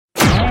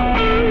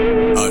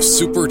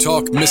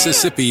SuperTalk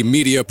Mississippi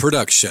media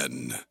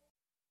production.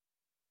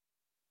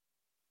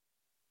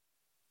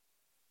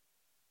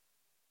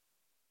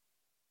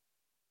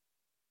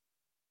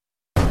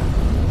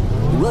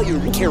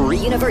 William Carey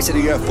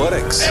University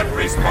Athletics.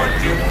 Every sport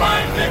you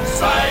find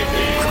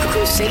exciting.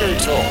 Crusader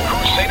Talk.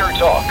 Crusader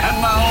Talk.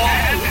 And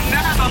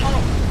now.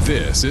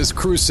 This is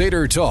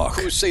Crusader Talk.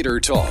 Crusader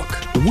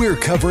Talk. We're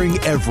covering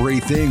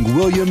everything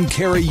William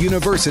Carey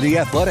University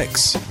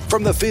Athletics.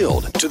 From the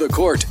field to the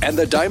court and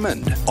the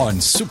diamond on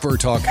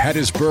SuperTalk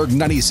Hattiesburg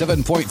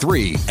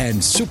 97.3 and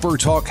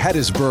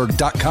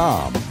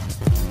SuperTalkHattiesburg.com.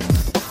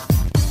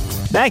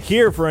 Back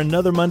here for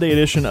another Monday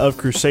edition of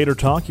Crusader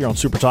Talk here on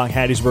SuperTalk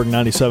Hattiesburg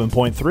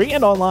 97.3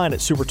 and online at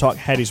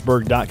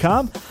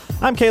SuperTalkHattiesburg.com.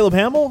 I'm Caleb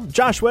Hamill.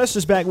 Josh West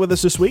is back with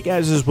us this week,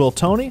 as is Will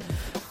Tony.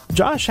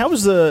 Josh, how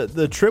was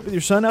the trip with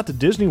your son out to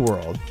Disney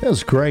World? It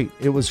was great.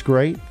 It was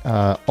great.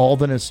 All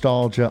the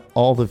nostalgia,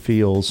 all the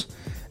feels,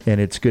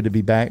 and it's good to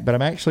be back. But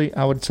I'm actually,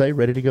 I would say,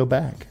 ready to go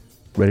back.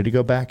 Ready to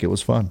go back. It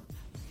was fun.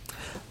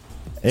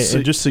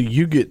 And just so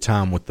you get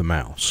time with the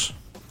mouse.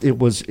 It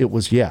was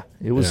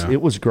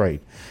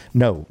great.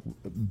 No,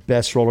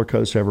 best roller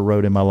coaster I ever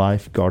rode in my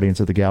life.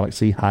 Guardians of the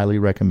Galaxy, highly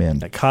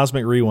recommend. That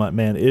Cosmic Rewind,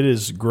 man, it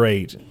is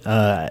great.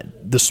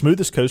 The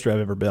smoothest coaster I've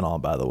ever been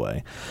on, by the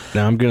way.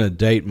 Now I'm going to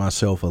date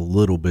myself a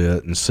little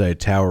bit and say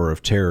Tower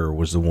of Terror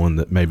was the one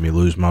that made me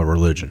lose my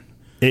religion.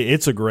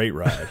 It's a great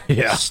ride.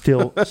 Yeah,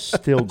 still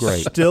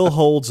great. Still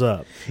holds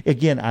up.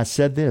 Again, I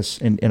said this,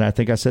 and I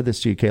think I said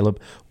this to you, Caleb.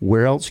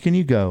 Where else can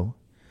you go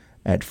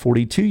at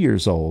 42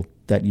 years old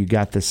that you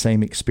got the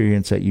same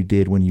experience that you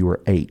did when you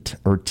were 8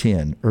 or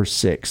 10 or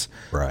 6,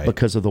 right?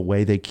 Because of the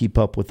way they keep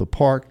up with the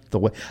park,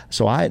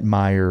 so I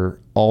admire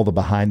all the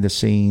behind the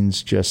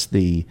scenes, just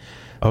the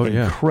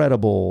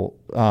incredible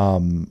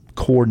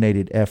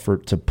coordinated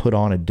effort to put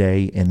on a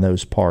day in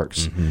those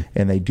parks,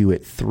 and they do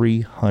it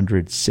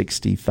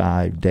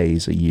 365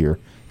 days a year.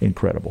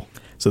 Incredible.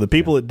 So the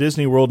people at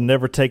Disney World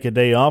never take a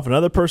day off.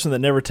 Another person that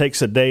never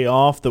takes a day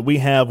off that we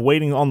have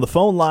waiting on the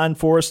phone line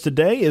for us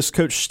today is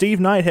Coach Steve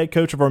Knight, head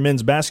coach of our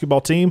men's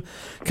basketball team.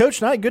 Coach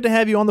Knight, good to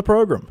have you on the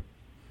program.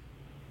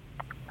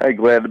 Hey,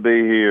 glad to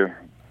be here.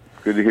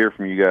 Good to hear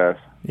from you guys.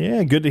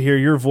 Yeah, good to hear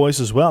your voice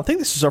as well. I think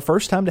this is our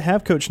first time to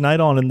have Coach Knight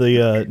on in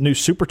the new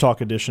Super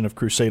Talk edition of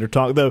Crusader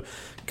Talk. Though,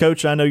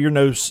 Coach, I know you're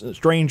no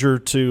stranger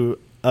to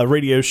a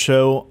radio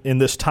show in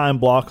this time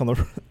block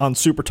on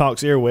Super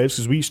Talk's airwaves,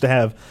 because we used to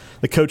have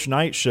the Coach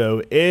Knight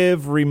show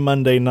every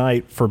Monday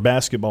night for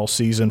basketball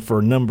season for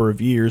a number of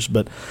years.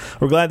 But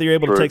we're glad that you're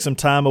able to take some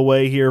time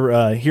away here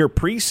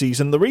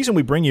preseason. The reason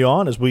we bring you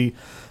on is we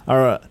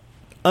are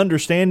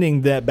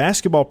understanding that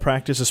basketball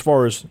practice, as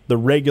far as the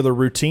regular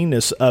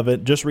routineness of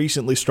it, just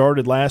recently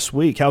started last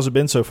week. How's it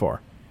been so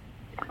far?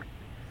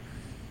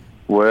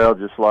 Well,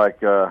 just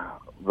like the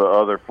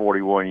other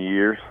 41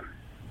 years.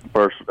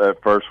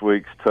 First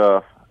week's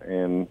tough,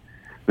 and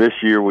this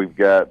year we've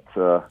got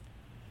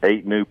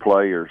 8 new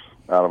players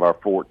out of our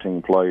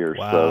 14 players.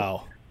 Wow.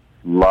 So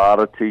a lot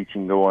of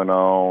teaching going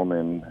on,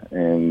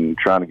 and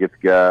trying to get the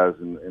guys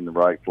in the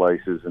right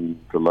places and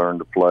to learn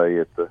to play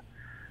at the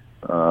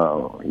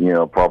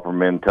proper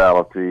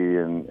mentality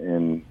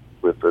and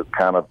with the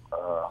kind of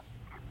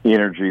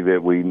energy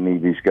that we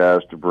need these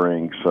guys to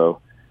bring. So,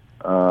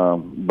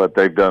 but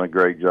they've done a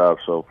great job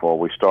so far.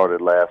 We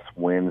started last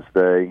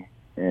Wednesday.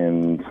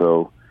 And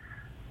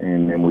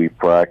we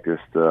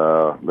practiced,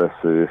 today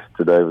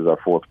was our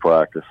 4th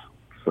practice.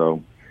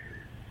 So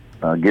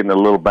getting a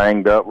little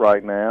banged up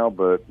right now,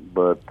 but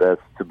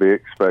that's to be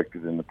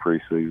expected in the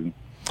preseason.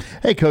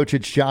 Hey, Coach,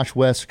 it's Josh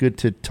West. Good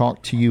to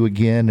talk to you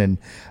again. And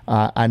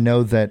I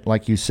know that,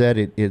 like you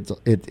said,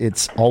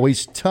 it's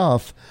always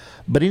tough,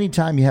 but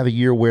anytime you have a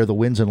year where the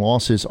wins and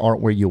losses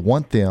aren't where you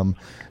want them,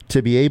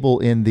 to be able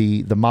in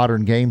the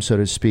modern game, so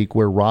to speak,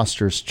 where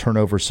rosters turn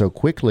over so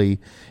quickly,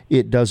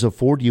 it does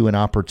afford you an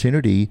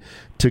opportunity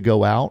to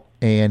go out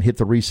and hit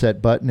the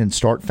reset button and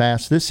start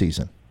fast this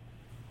season.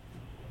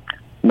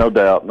 No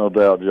doubt,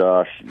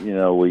 Josh.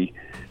 We,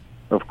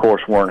 of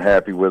course, weren't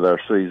happy with our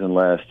season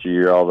last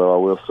year, although I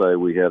will say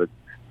we had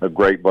a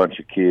great bunch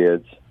of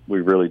kids.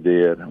 We really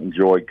did.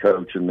 Enjoyed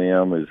coaching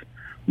them as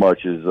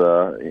much as,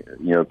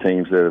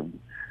 teams that have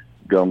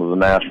gone to the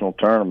national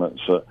tournament.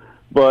 So,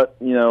 but,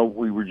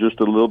 we were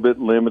just a little bit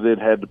limited,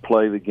 had to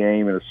play the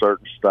game in a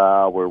certain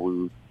style where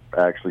we were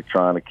actually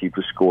trying to keep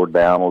the score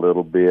down a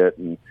little bit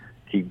and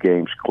keep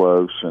games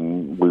close,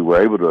 and we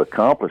were able to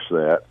accomplish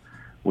that.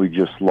 We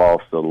just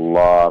lost a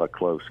lot of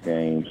close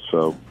games.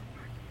 So,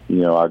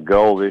 our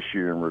goal this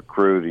year in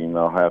recruiting,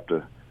 I'll have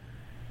to,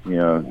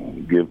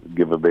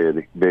 give a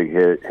big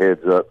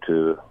heads up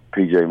to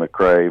P.J.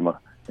 McCrae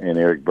and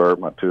Eric Burt,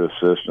 my 2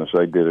 assistants.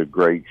 They did a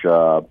great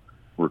job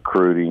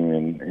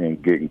recruiting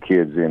and getting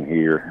kids in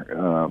here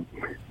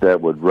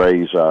that would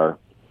raise our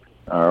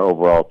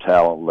overall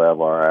talent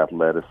level, our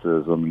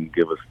athleticism, and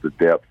give us the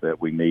depth that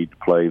we need to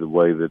play the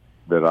way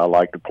that I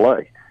like to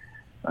play.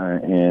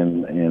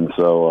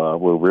 So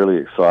we're really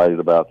excited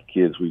about the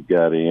kids we've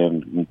got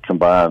in, and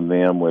combine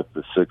them with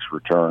the 6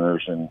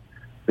 returners, and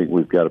I think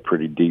we've got a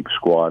pretty deep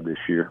squad this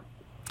year.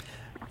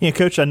 Yeah,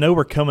 Coach, I know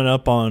we're coming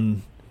up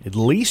on at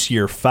least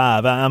year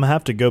 5. I'm going to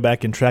have to go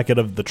back and track it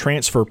of the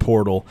transfer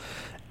portal.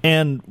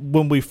 And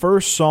when we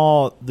first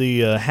saw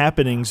the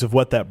happenings of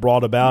what that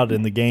brought about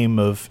in the game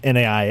of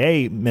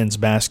NAIA men's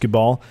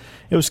basketball,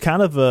 it was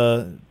kind of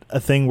a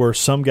thing where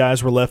some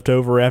guys were left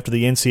over after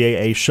the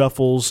NCAA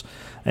shuffles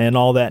and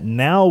all that.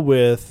 Now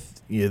with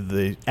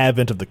the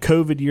advent of the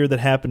COVID year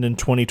that happened in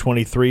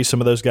 2023, some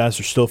of those guys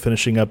are still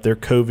finishing up their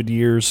COVID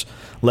years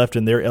left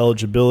in their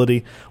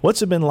eligibility.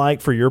 What's it been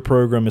like for your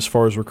program as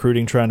far as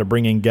recruiting, trying to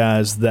bring in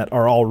guys that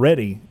are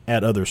already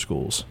at other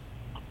schools?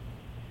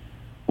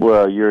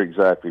 Well, you're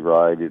exactly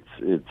right. It's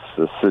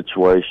a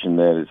situation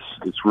that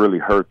it's really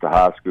hurt the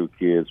high school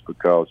kids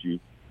because you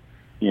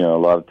know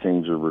a lot of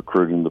teams are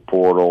recruiting the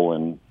portal,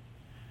 and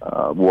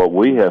what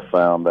we have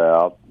found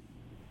out,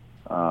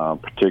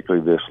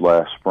 particularly this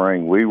last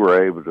spring, we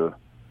were able to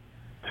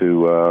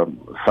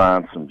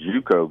sign some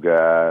JUCO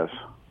guys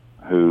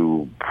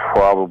who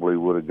probably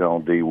would have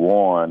gone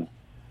D1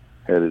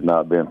 had it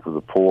not been for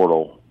the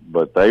portal,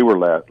 but they were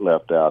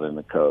left out in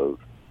the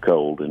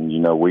cold. And you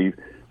know we've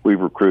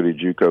recruited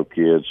JUCO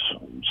kids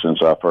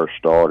since I first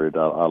started.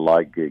 I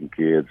like getting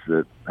kids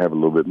that have a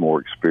little bit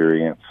more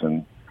experience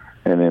and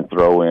then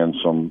throw in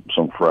some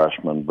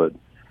freshmen. But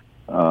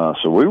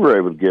so we were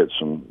able to get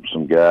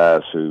some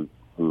guys who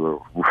are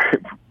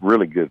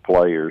really good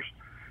players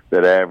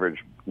that average,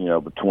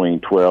 between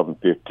 12 and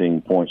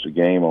 15 points a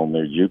game on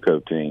their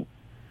JUCO team.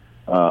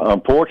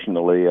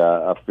 Unfortunately,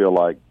 I feel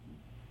like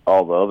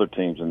all the other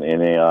teams in the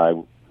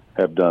NAI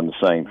have done the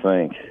same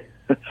thing.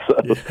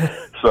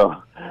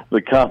 So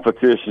the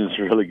competition is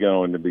really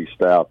going to be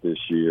stout this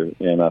year,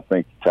 and I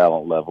think the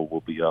talent level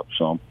will be up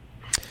some.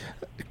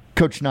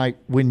 Coach Knight,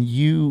 when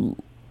you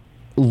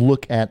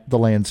look at the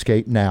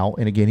landscape now,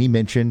 and again, he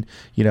mentioned,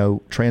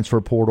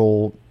 transfer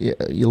portal,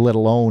 let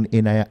alone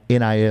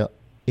NIL,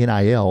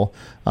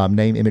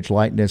 name, image,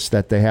 likeness,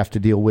 that they have to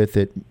deal with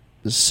it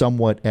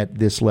somewhat at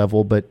this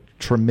level, but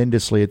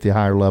tremendously at the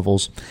higher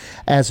levels.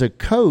 As a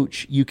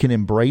coach, you can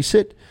embrace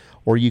it,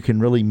 or you can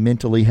really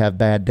mentally have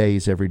bad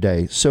days every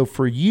day. So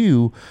for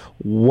you,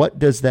 what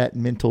does that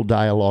mental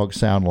dialogue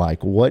sound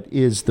like? What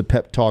is the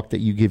pep talk that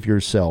you give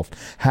yourself?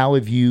 How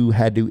have you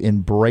had to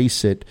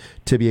embrace it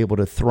to be able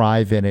to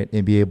thrive in it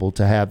and be able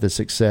to have the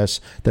success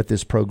that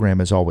this program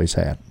has always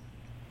had?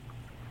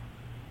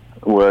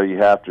 Well, you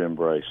have to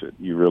embrace it.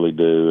 You really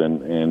do,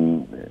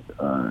 and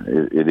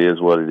it is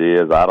what it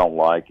is. I don't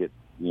like it.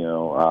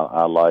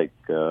 I like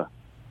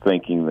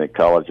thinking that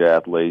college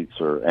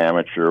athletes are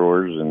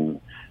amateurs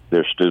and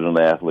they're student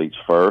athletes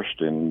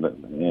first, and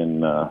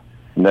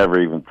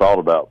never even thought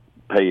about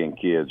paying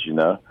kids,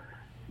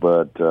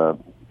 But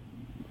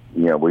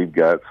we've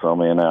got some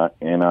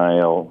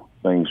NIL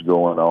things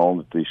going on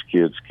that these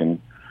kids can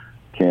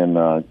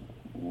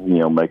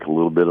make a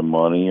little bit of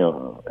money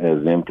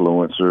as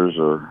influencers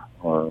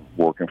or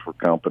working for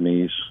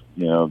companies,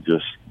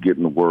 just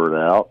getting the word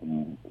out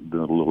and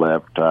doing a little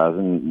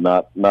advertising.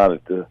 Not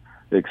at the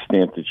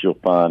extent that you'll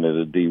find at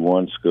a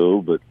D1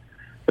 school, but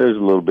there's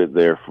a little bit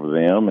there for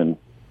them, and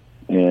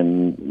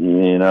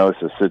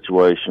it's a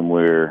situation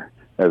where,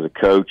 as a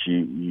coach,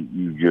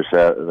 you just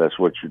have, that's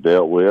what you're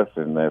dealt with,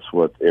 and that's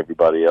what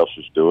everybody else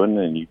is doing,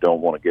 and you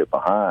don't want to get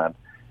behind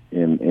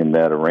in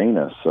that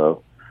arena.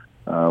 So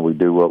we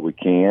do what we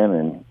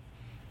can,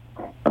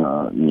 and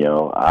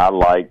I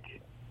like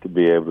to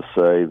be able to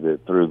say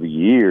that through the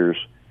years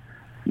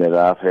that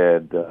I've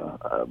had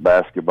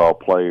basketball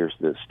players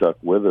that stuck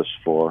with us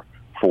for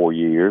 4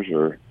 years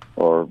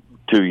or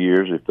 2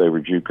 years if they were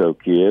JUCO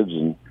kids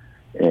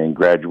and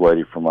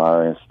graduated from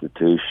our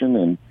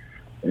institution,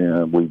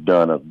 and we've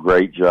done a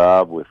great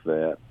job with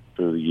that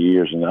through the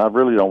years, and I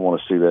really don't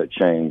want to see that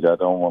change. I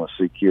don't want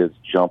to see kids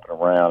jumping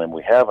around, and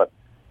we haven't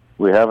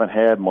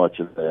had much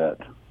of that.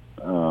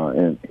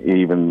 And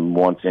even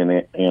once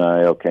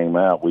NIL came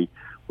out, we've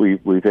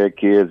had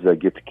kids that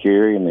get to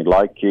carry, and they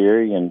like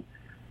carry, and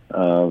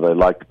they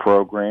like the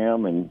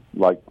program and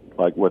like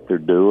what they're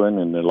doing,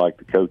 and they like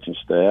the coaching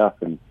staff,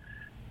 and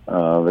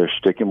they're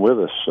sticking with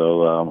us,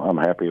 so I'm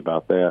happy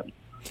about that.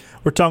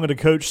 We're talking to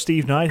Coach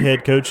Steve Knight,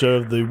 head coach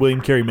of the William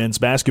Carey men's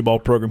basketball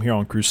program here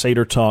on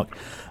Crusader Talk.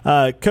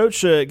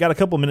 Coach, got a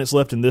couple of minutes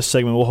left in this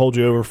segment. We'll hold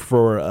you over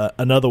for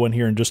another one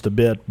here in just a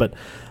bit. But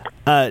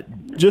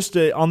just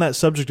on that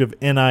subject of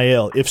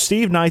NIL, if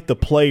Steve Knight, the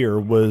player,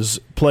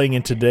 was playing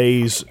in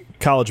today's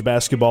college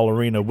basketball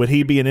arena, would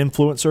he be an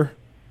influencer?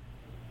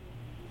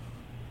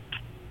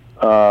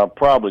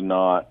 Probably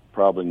not.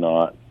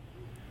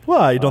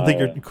 Why? You don't think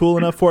you're cool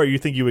enough for it, or you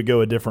think you would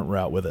go a different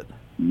route with it?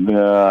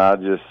 No, I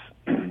just,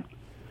 I'm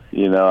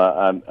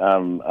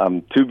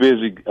too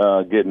busy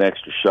getting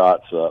extra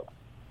shots up.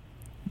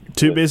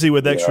 Too busy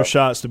with extra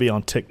shots to be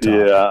on TikTok.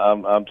 Yeah,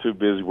 I'm too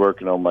busy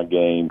working on my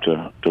game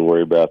to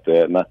worry about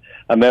that. And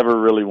I never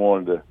really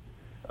wanted to,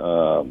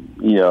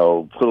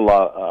 put a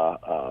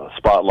lot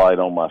spotlight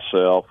on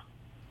myself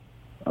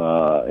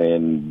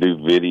and do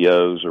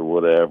videos or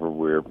whatever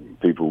where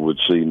people would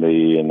see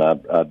me and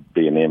I'd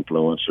be an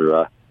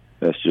influencer.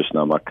 That's just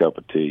not my cup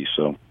of tea.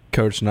 So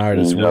Coach Knight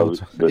as well.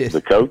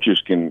 The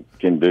coaches can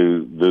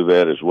do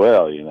that as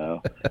well.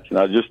 It's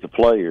not just the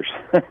players.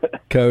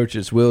 Coach,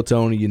 it's Will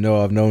Tony.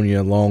 I've known you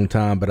a long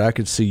time, but I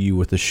could see you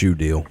with a shoe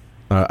deal.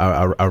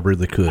 I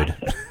really could.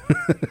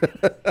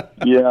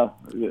 Yeah,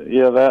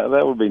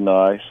 that would be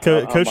nice.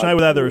 Coach Knight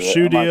with either a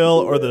shoe deal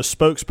or the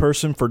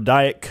spokesperson for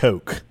Diet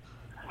Coke.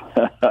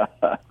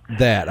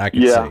 That I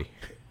can see.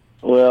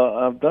 Well,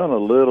 I've done a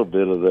little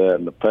bit of that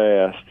in the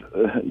past,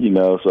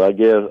 So I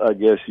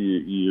guess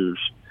you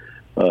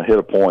hit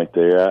a point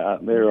there.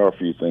 There are a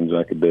few things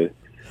I could do.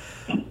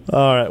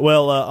 All right.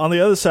 Well, on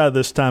the other side of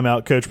this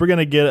timeout, Coach, we're going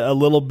to get a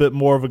little bit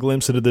more of a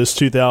glimpse into this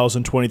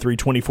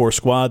 2023-24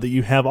 squad that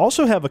you have.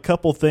 Also have a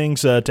couple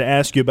things to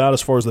ask you about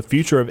as far as the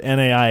future of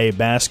NAIA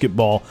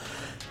basketball.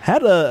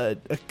 Had a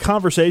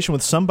conversation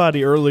with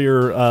somebody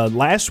earlier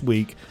last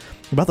week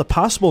about the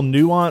possible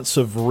nuance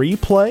of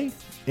replay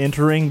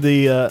entering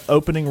the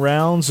opening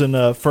rounds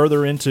and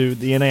further into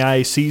the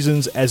NAIA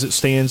seasons as it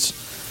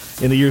stands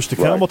in the years to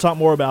come. Right. We'll talk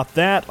more about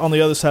that on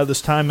the other side of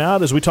this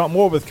timeout as we talk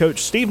more with Coach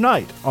Steve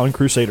Knight on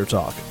Crusader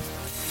Talk.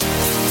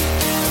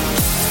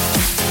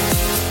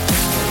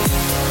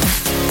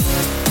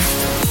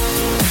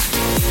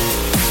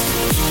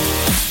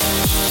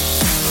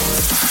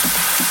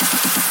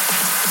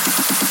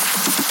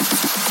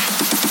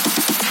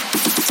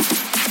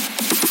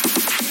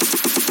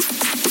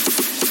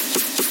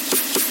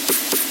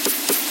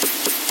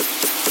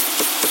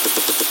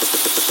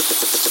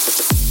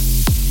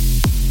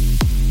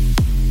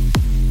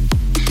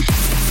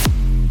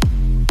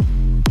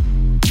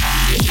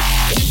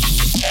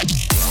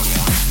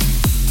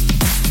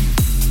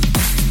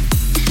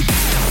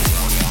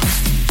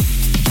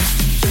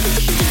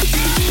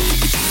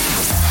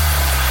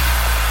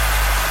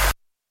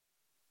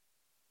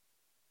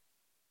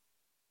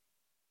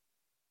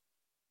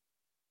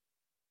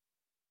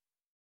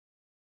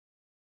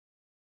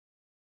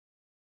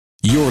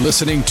 You're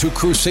listening to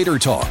Crusader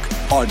Talk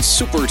on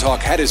Super Talk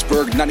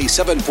Hattiesburg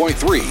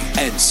 97.3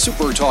 and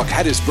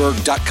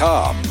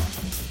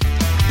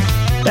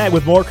supertalkhattiesburg.com. Back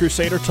with more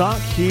Crusader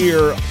Talk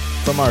here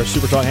from our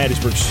Super Talk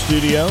Hattiesburg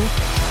studio.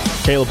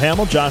 Caleb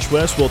Hamill, Josh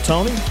West, Will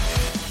Tony.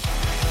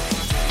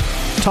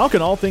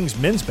 Talking all things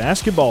men's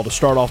basketball to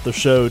start off the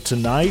show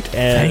tonight.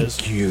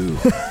 Thank you.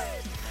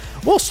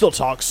 We'll still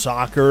talk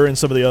soccer and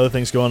some of the other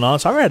things going on.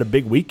 Soccer had a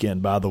big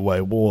weekend, by the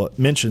way. We'll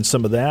mention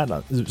some of that,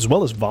 as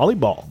well as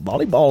volleyball.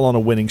 Volleyball on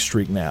a winning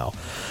streak now.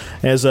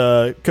 As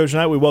Coach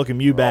Knight, we welcome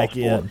you back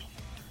in.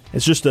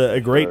 It's just a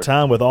great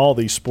time with all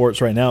these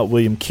sports right now at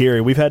William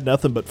Carey. We've had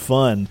nothing but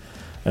fun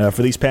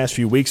for these past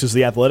few weeks as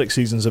the athletic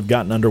seasons have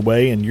gotten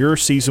underway, and your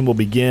season will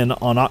begin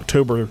on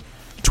October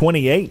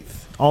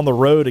 28th on the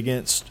road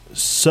against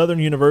Southern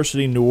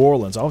University New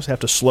Orleans. I always have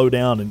to slow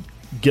down and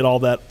get all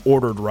that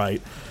ordered right.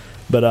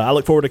 But I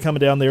look forward to coming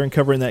down there and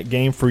covering that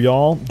game for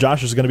y'all.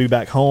 Josh is going to be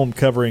back home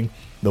covering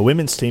the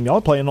women's team. Y'all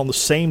are playing on the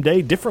same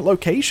day, different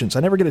locations. I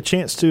never get a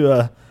chance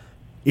to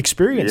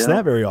experience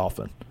that very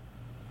often.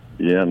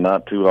 Yeah,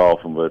 not too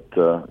often. But,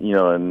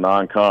 in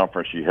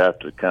non-conference, you have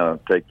to kind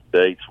of take the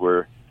dates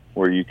where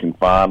you can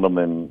find them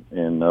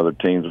and other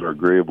teams are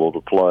agreeable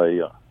to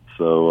play.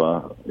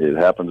 So it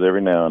happens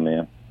every now and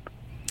then.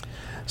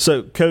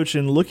 So, Coach,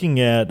 in looking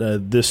at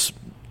this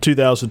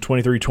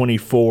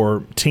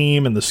 2023-24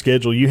 team and the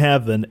schedule, you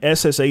have an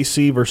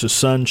SSAC versus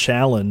Sun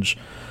Challenge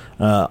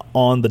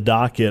on the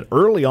docket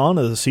early on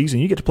in the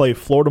season. You get to play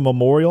Florida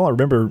Memorial. I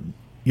remember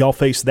y'all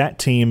faced that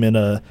team in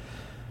a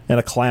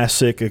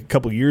classic a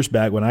couple years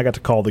back when I got to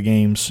call the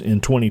games in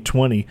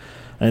 2020,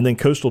 and then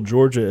Coastal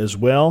Georgia as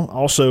well.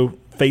 Also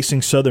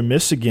facing Southern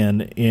Miss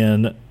again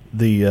in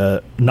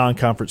the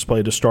non-conference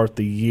play to start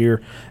the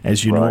year,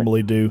 as you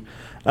normally do.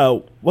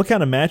 What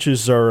kind of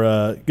matches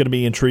are going to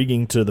be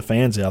intriguing to the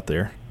fans out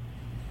there?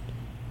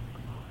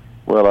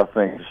 Well, I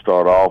think to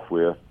start off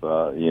with,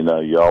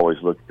 you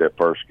always look at that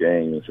first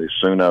game and say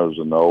Suno's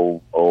an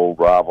old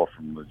rival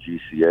from the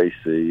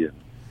GCAC,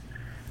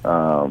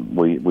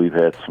 and we've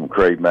had some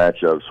great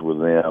matchups with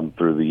them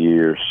through the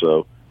years.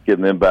 So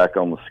getting them back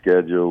on the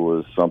schedule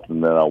was something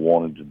that I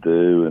wanted to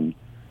do, and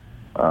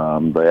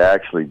they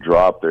actually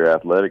dropped their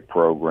athletic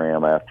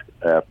program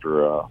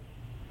after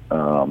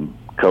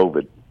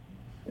COVID.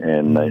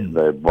 And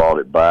they brought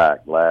it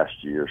back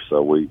last year,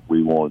 so we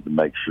wanted to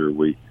make sure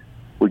we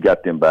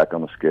got them back on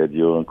the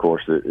schedule. And of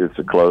course, it's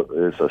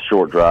a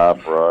short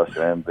drive for us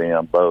and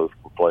them both.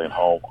 We're playing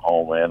home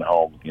and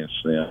home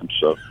against them.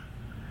 So,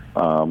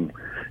 I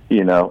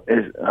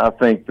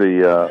think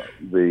the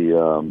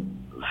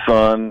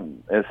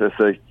Sun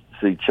SSAC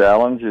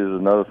Challenge is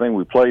another thing.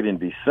 We played in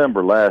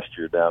December last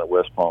year down at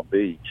West Palm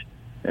Beach,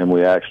 and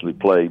we actually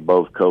played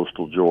both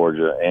Coastal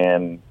Georgia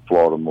and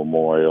Florida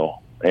Memorial.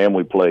 And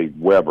we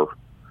played Weber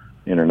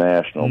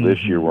International. Mm-hmm.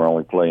 This year we're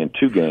only playing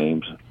 2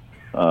 games.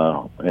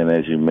 And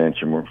as you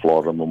mentioned, we're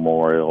Florida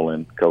Memorial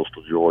and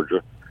Coastal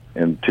Georgia,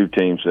 and 2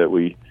 teams that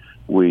we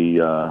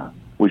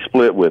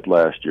split with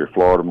last year.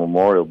 Florida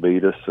Memorial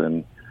beat us,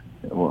 and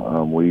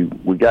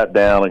we got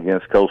down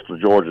against Coastal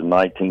Georgia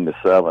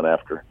 19-7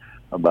 after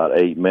about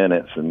 8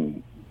 minutes,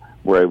 and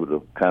we're able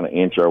to kind of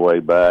inch our way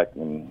back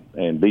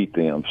and beat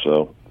them.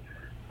 So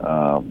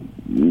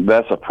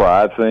that's a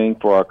pride thing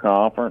for our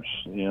conference.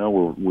 You know,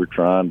 we're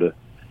trying to.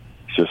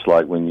 It's just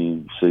like when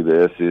you see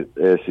the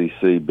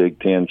SEC Big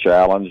Ten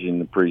Challenge in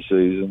the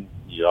preseason.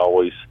 You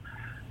always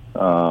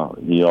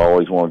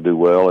want to do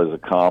well as a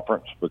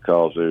conference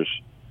because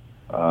there's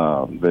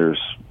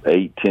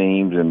 8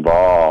 teams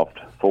involved,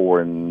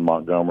 4 in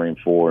Montgomery and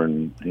 4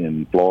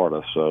 in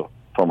Florida. So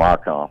from our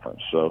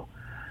conference. So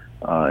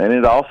and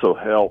it also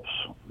helps,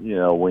 you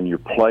know, when you're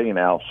playing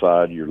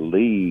outside your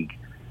league.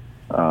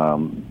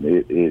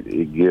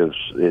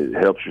 It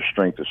helps your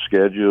strength of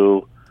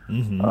schedule.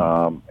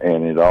 Mm-hmm.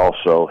 And it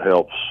also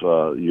helps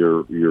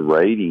your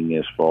rating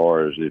as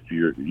far as if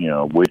you're, you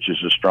know, which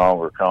is a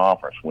stronger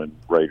conference when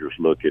raters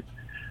look at,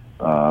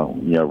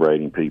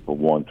 rating people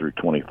 1 through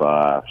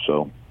 25.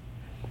 So,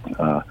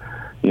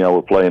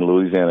 we're playing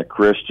Louisiana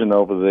Christian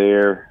over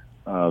there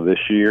this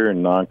year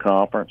in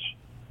non-conference.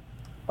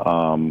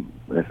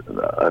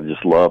 I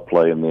just love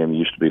playing them. It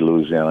used to be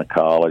Louisiana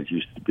College,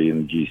 used to be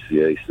in the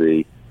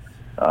GCAC.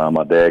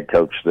 My dad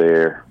coached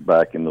there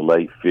back in the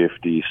late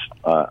 50s.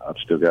 I've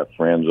still got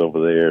friends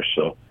over there,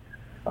 so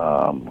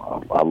I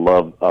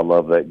love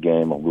that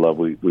game.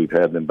 We've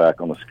had them back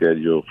on the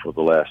schedule for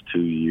the last 2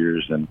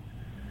 years, and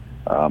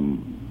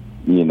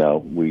we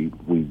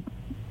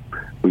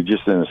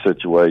just in a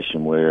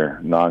situation where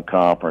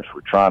non-conference,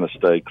 we're trying to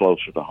stay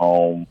closer to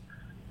home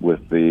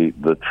with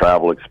the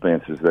travel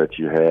expenses that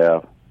you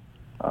have,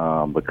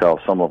 because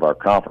some of our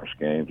conference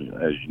games,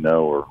 as you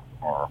know,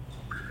 are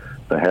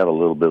they have a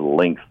little bit of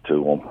length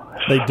to them.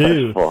 They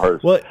do.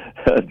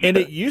 And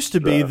it used to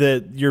be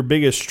that your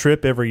biggest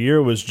trip every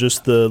year was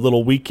just the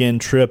little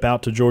weekend trip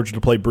out to Georgia to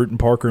play Bruton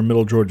Parker and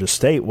Middle Georgia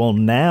State. Well,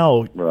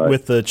 now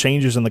with the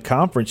changes in the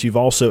conference, you've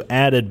also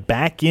added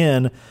back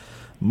in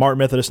Martin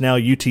Methodist, now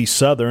UT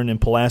Southern in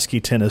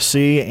Pulaski,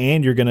 Tennessee,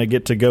 and you're going to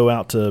get to go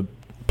out to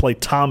play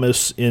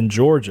Thomas in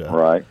Georgia.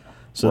 Right.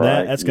 So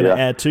that's going to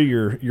add to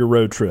your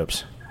road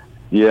trips.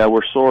 Yeah,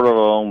 we're sort of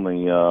on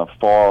the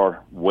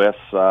far west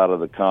side of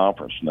the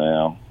conference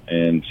now,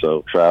 and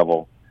so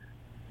travel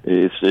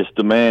it's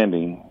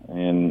demanding.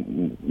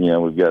 And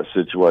we've got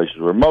situations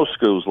where most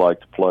schools like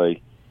to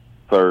play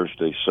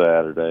Thursday,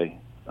 Saturday.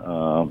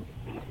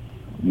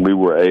 We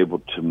were able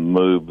to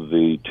move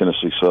the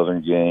Tennessee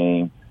Southern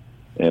game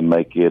and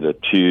make it a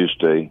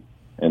Tuesday,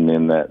 and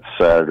then that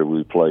Saturday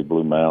we play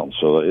Blue Mountain.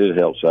 So it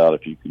helps out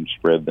if you can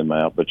spread them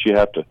out, but you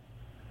have to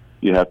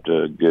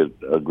get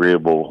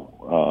agreeable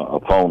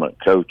opponent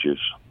coaches,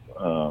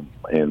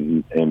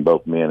 and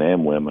both men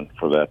and women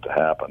for that to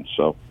happen.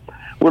 So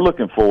we're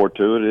looking forward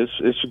to it.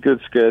 It's a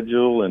good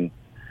schedule, and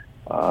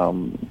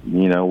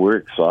we're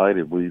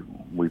excited. We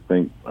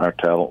think our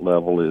talent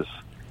level is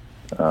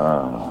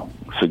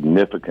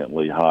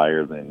significantly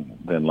higher than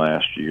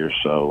last year.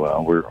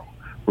 So we're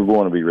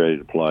going to be ready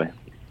to play.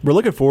 We're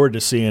looking forward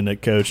to seeing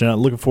it, Coach, and I'm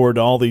looking forward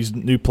to all these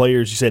new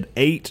players. You said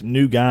 8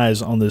 new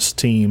guys on this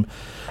team.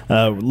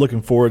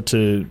 Looking forward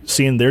to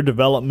seeing their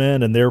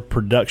development and their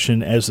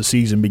production as the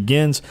season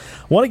begins.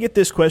 I want to get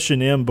this question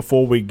in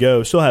before we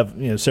go. Still have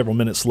several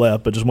minutes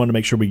left, but just wanted to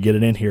make sure we get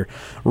it in here.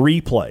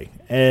 Replay.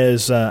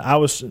 As I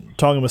was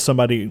talking with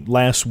somebody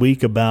last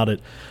week about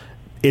it,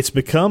 it's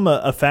become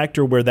a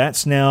factor where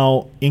that's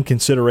now in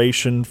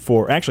consideration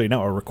for – actually,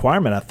 now a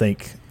requirement, I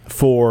think,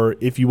 for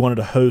if you wanted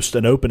to host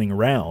an opening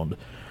round,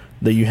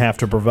 that you have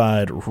to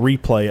provide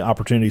replay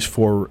opportunities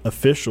for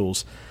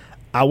officials.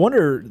 I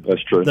wonder,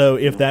 though,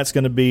 if that's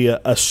going to be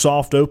a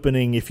soft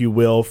opening, if you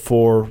will,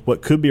 for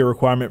what could be a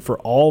requirement for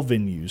all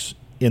venues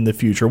in the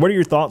future. What are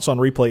your thoughts on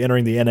replay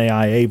entering the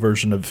NAIA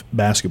version of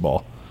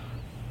basketball?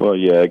 Well,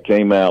 yeah, it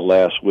came out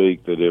last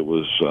week that it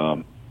was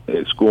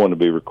it's going to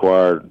be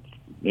required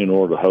in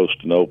order to host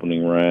an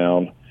opening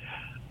round.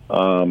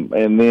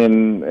 And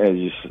then as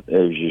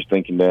you're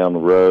thinking down the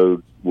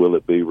road, will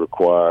it be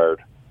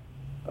required?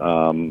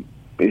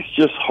 It's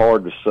just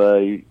hard to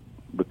say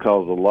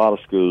because a lot of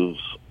schools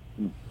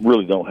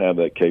really don't have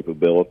that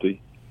capability.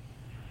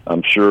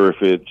 I'm sure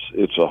if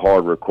it's a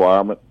hard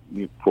requirement,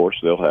 of course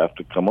they'll have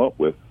to come up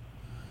with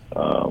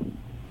the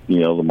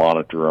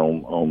monitor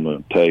on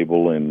the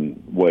table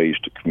and ways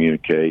to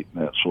communicate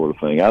and that sort of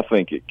thing. I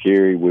think at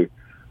Cary we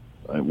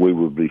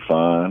would be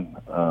fine.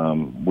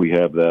 We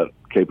have that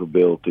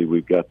capability.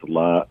 We've got the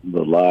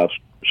live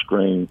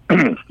screen,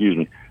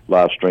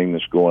 live stream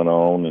that's going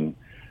on, and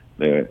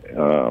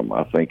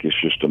I think it's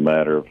just a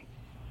matter of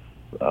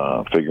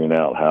figuring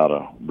out how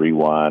to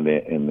rewind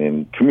it and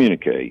then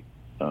communicate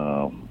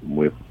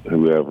with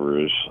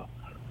whoever is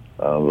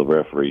the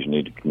referees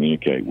need to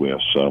communicate with.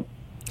 So,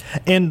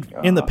 and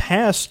in the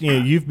past,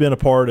 you've been a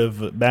part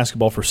of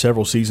basketball for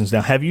several seasons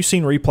now. Have you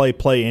seen replay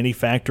play any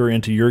factor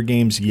into your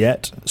games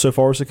yet so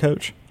far as a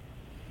coach?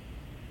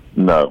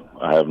 No,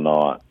 I have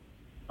not.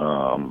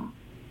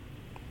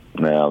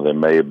 Now, there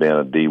may have been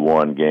a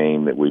D1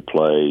 game that we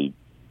played,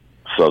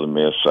 Southern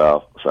Miss,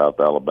 South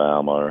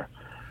Alabama, or,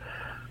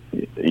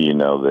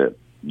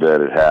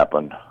 that it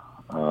happened.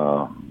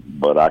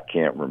 But I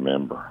can't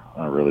remember.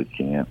 I really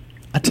can't.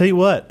 I tell you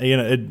what,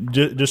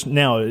 just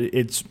now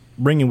it's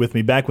ringing with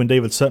me. Back when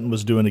David Sutton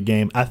was doing a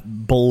game, I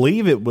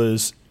believe it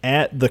was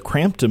at the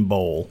Crampton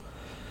Bowl.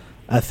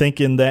 I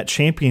think in that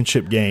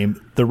championship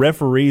game, the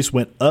referees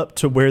went up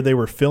to where they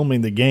were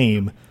filming the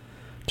game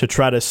to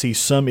try to see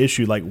some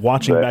issue, like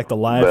watching back the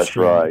live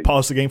stream. Right.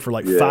 Pause the game for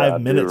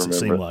 5 minutes. It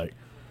seemed like.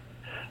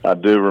 I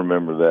do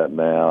remember that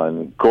now,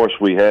 and of course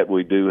we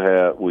do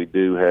have. Of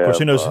course,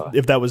 who knows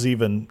if that was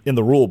even in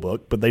the rule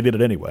book, but they did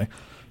it anyway.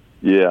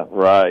 Yeah,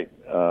 right.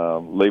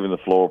 Leaving the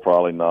floor,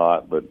 probably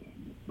not, but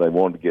they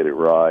wanted to get it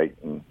right.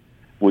 And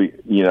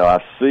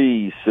I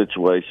see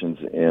situations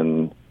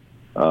in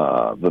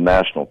the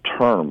national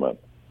tournament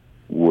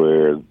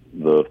where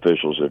the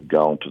officials have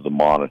gone to the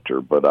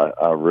monitor, but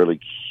I really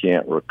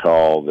can't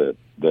recall that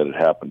it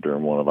happened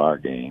during one of our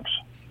games.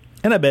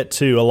 And I bet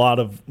too, a lot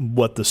of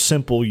what the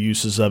simple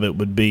uses of it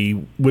would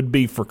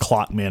be for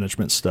clock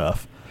management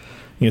stuff.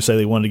 Say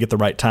they wanted to get the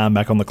right time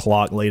back on the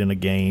clock late in a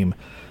game.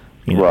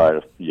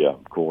 Right. Yeah,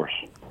 of course.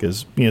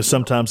 Because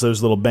sometimes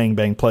those little bang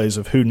bang plays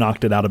of who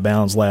knocked it out of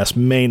bounds last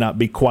may not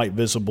be quite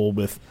visible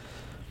with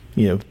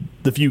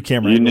the few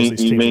camera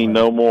angles. You mean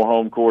no more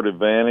home court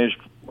advantage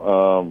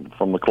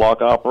from the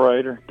clock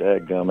operator?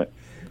 Dadgummit.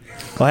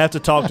 I'll have to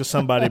talk to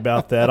somebody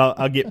about that.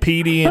 I'll get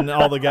Petey and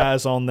all the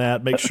guys on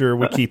that. Make sure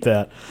we keep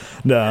that.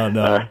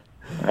 No.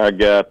 I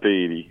got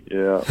Petey,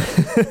 yeah.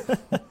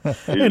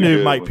 I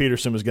knew Mike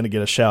Peterson was going to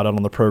get a shout-out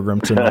on the program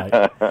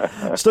tonight.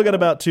 Still got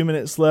about 2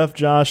 minutes left.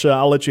 Josh,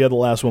 I'll let you have the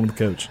last one with the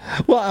coach.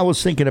 Well, I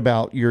was thinking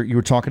about, you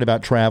were talking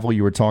about travel.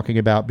 You were talking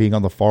about being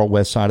on the far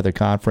west side of the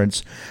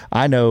conference.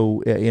 I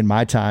know in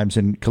my times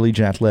in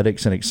collegiate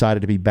athletics and excited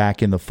to be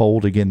back in the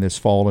fold again this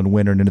fall and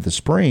winter and into the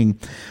spring,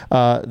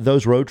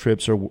 those road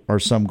trips are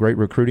some great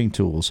recruiting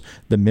tools.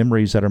 The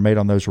memories that are made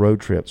on those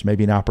road trips,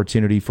 maybe an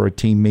opportunity for a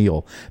team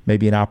meal,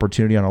 maybe an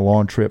opportunity on a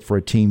long trip for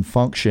a team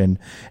function,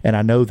 and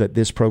I know that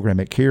this program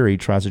at Cary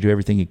tries to do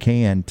everything it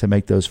can to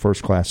make those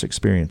first-class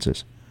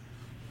experiences.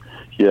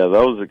 Yeah,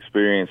 those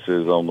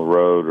experiences on the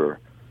road are,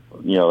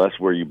 that's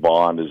where you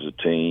bond as a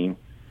team.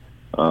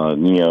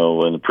 In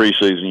the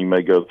preseason you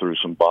may go through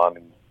some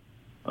bonding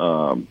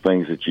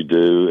things that you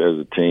do as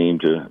a team,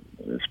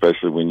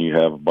 especially when you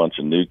have a bunch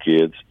of new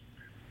kids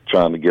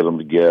trying to get them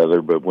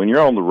together. But when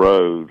you're on the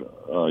road,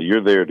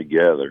 you're there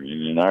together. And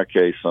in our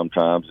case,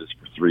 sometimes it's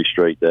for 3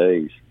 straight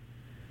days.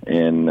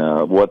 And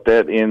what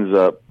that ends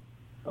up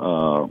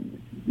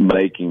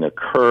making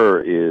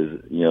occur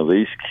is,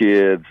 these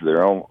kids,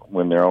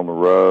 when they're on the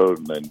road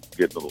and they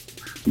get to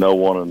know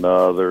one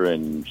another,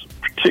 and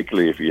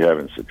particularly if you're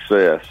having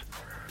success,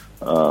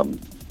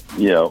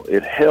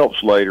 it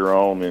helps later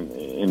on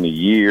in the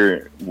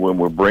year when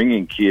we're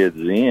bringing kids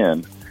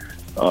in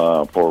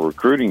for a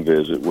recruiting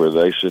visit, where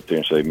they sit there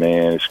and say,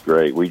 man, it's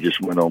great. We just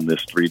went on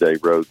this 3-day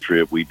road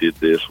trip. We did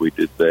this, we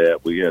did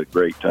that. We had a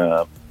great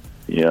time,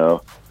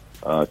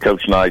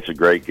 Coach Knight's a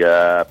great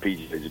guy.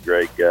 PJ's a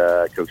great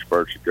guy. Coach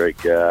Burke's a great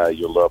guy.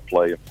 You'll love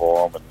playing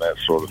for him and that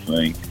sort of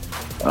thing.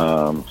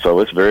 So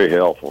it's very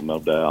helpful, no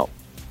doubt.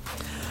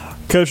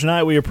 Coach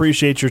Knight, we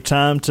appreciate your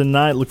time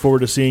tonight. Look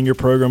forward to seeing your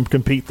program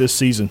compete this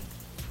season.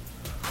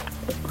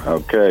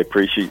 Okay,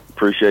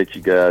 appreciate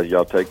you guys.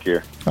 Y'all take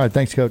care. All right,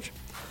 thanks, Coach.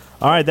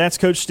 All right, that's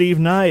Coach Steve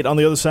Knight. On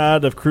the other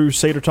side of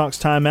Crusader Talk's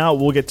timeout,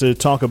 we'll get to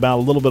talk about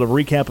a little bit of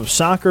recap of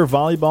soccer,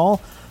 volleyball.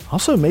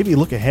 Also, maybe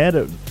look ahead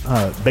at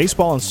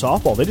baseball and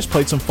softball. They just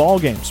played some fall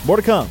games. More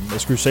to come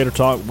as Crusader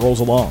Talk rolls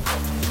along.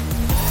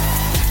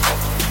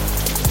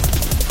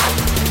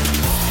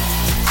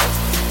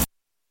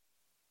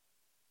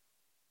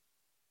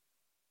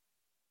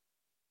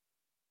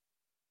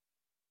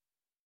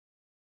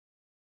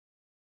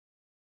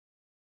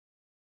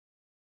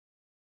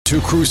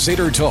 To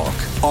Crusader Talk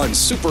on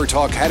Super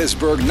Talk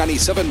Hattiesburg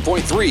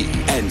 97.3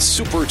 and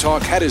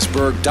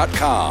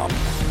supertalkhattiesburg.com.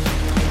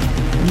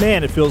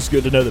 Man, it feels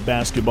good to know that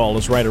basketball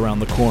is right around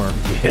the corner.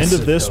 Yes, End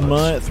of this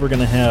month, we're going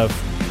to have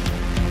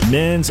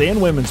men's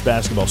and women's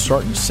basketball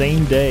starting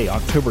same day,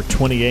 October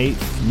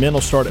 28th. Men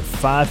will start at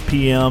 5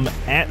 p.m.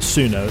 at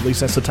Suno. At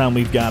least that's the time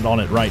we've got on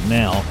it right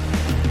now.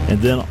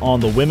 And then on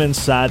the women's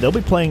side, they'll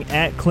be playing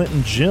at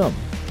Clinton Gym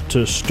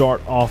to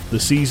start off the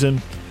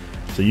season.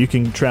 So you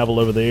can travel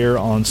over there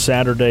on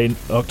Saturday,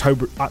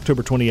 October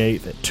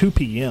 28th at 2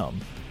 p.m.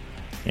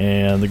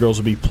 And the girls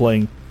will be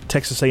playing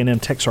Texas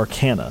A&M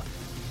Texarkana,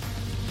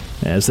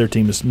 as their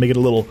team is making a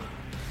little,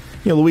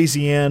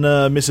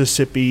 Louisiana,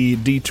 Mississippi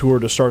detour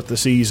to start the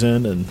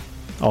season and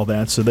all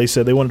that. So they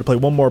said they wanted to play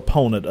one more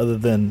opponent other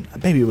than,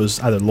 maybe it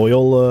was either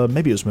Loyola,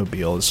 maybe it was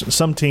Mobile. It's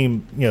some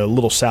team, a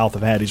little south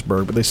of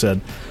Hattiesburg. But they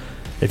said,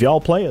 if y'all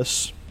play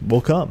us,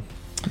 we'll come.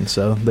 And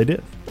so they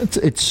did. It's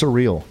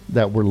surreal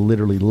that we're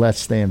literally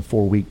less than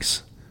 4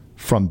 weeks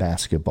from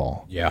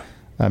basketball. Yeah.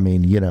 I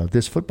mean,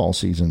 this football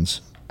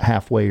season's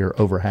halfway or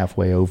over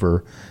halfway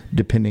over,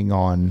 depending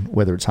on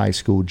whether it's high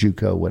school,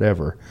 JUCO,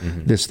 whatever.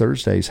 Mm-hmm. This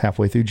Thursday's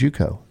halfway through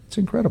JUCO. It's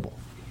incredible.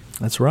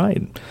 That's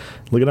right.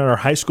 Looking at our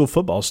high school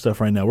football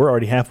stuff right now, we're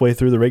already halfway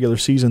through the regular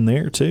season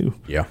there, too.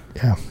 Yeah.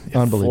 Yeah. It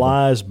Unbelievable.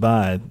 flies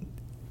by. And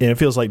it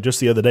feels like just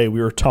the other day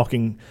we were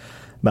talking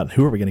about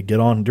who are we going to get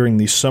on during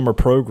these summer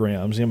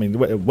programs. I mean,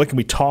 what can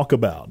we talk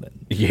about?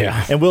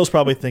 Yeah. And Will's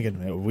probably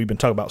thinking, we've been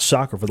talking about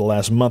soccer for the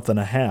last month and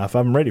a half.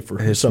 I'm ready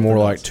for it's something more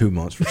else. like 2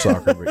 months for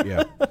soccer, but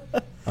yeah.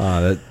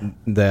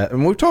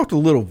 And we've talked a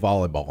little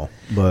volleyball,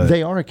 but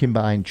They are a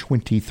combined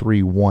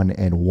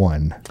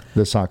 23-1-1,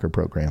 the soccer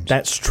programs.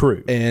 That's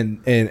true.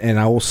 and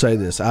I will say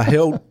this: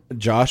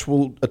 Josh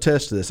will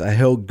attest to this. I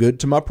held good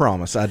to my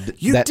promise.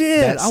 You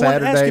did. I wanted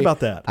to ask you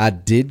about that. I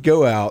did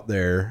go out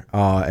there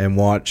and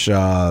watch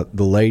the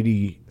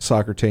lady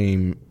soccer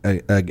team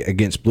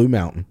against Blue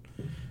Mountain.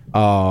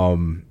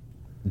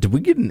 Did we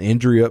get an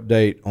injury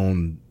update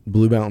on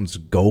Blue Mountain's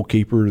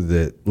goalkeeper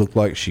that looked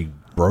like she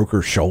broke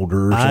her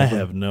shoulder or something? I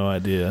have no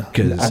idea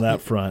on that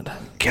front.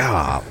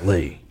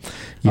 Golly.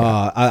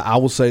 I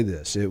will say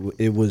this.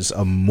 It was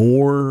a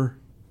more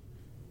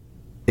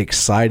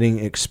exciting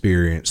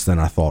experience than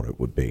I thought it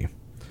would be.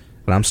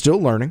 But I'm still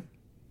learning.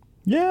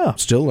 Yeah.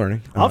 Still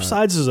learning.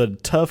 Offsides is a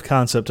tough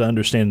concept to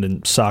understand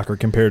in soccer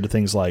compared to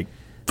things like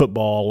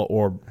football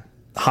or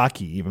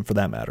hockey, even for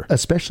that matter.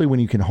 Especially when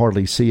you can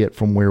hardly see it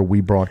from where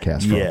we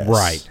broadcast from. Yes.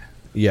 Right.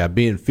 Yeah,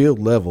 being field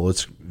level,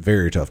 it's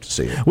very tough to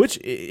see it. Which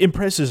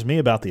impresses me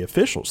about the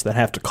officials that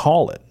have to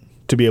call it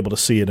to be able to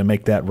see it and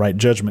make that right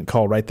judgment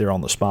call right there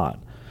on the spot.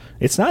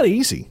 It's not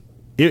easy.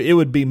 It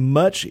would be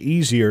much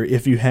easier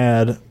if you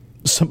had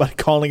somebody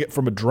calling it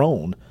from a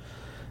drone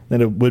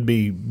than it would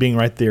be being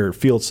right there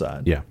field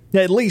side. Yeah.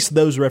 At least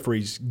those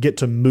referees get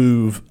to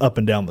move up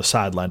and down the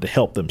sideline to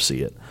help them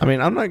see it. I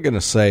mean, I'm not going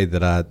to say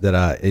that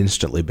I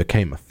instantly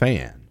became a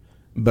fan,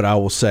 but I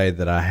will say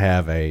that I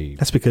have a...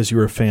 That's because you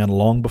were a fan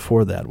long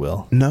before that,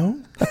 Will.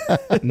 No.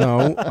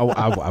 No,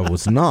 I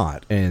was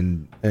not.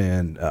 And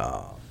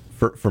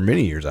for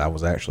many years, I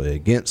was actually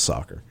against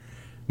soccer.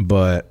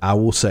 But I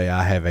will say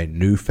I have a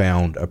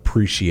newfound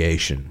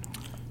appreciation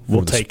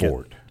for the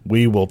sport.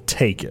 We will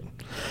take it.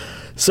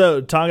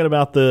 So, talking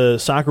about the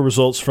soccer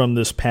results from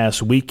this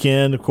past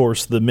weekend, of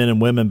course, the men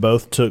and women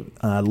both took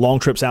long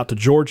trips out to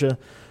Georgia,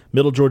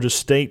 Middle Georgia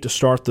State to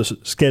start the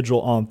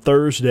schedule on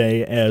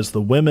Thursday. As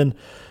the women,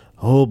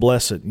 oh,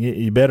 bless it,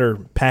 you better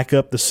pack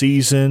up the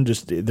season.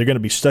 They're going to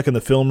be stuck in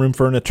the film room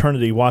for an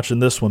eternity watching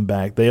this one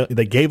back.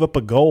 They gave up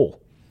a goal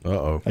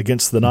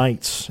against the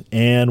Knights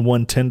and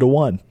won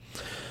 10-1.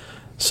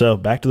 So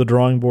back to the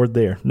drawing board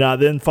there. Now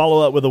then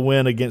follow up with a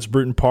win against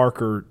Bruton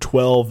Parker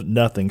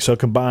 12-0. So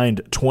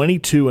combined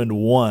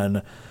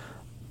 22-1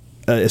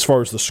 as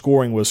far as the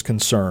scoring was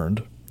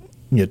concerned.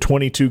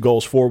 22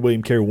 goals for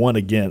William Carey, 1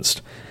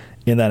 against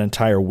in that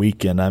entire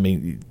weekend. I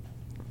mean,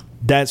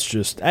 that's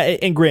just –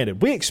 and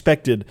granted, we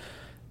expected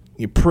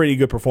pretty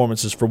good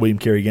performances for William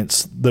Carey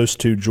against those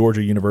two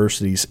Georgia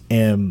universities.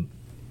 And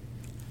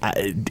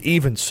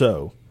even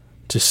so,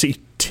 to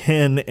see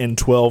 10 and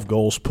 12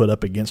 goals put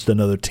up against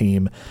another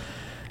team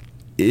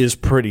is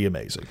pretty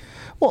amazing.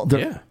 Well,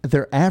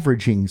 they're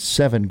averaging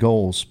 7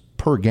 goals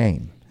per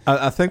game.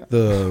 I think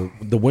the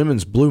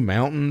women's Blue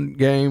Mountain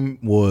game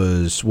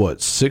was,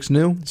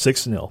 6-0?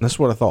 6-0. That's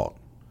what I thought.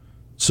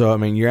 So, I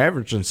mean, you're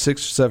averaging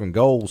 6 or 7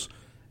 goals,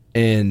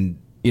 and,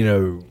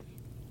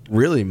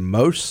 really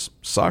most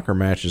soccer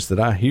matches that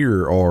I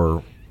hear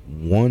are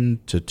 1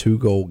 to 2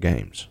 goal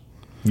games.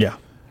 Yeah.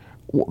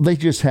 Well, they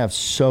just have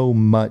so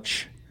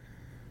much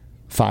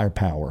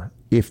firepower.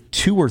 If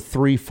 2 or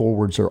 3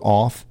 forwards are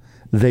off,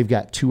 they've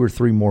got 2 or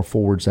 3 more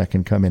forwards that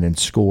can come in and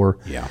score.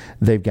 Yeah.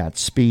 They've got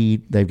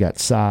speed, they've got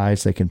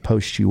size, they can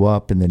post you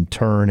up and then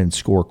turn and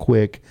score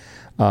quick.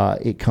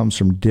 It comes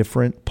from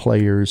different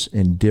players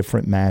in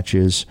different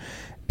matches.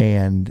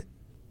 And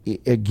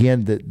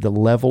again, the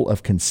level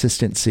of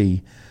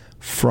consistency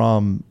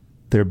from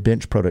their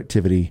bench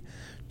productivity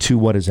to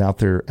what is out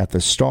there at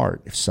the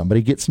start. If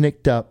somebody gets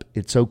nicked up,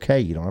 it's okay.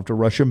 You don't have to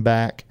rush them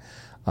back.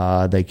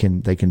 They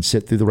can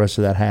sit through the rest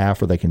of that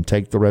half, or they can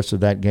take the rest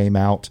of that game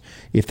out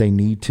if they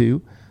need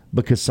to,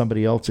 because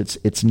somebody else,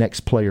 it's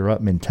next player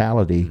up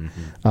mentality.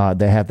 Mm-hmm.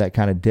 They have that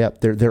kind of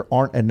depth. There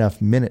aren't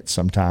enough minutes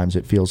sometimes,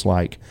 it feels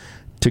like,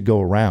 to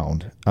go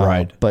around.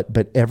 Right.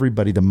 But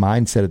everybody, the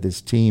mindset of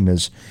this team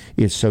is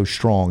so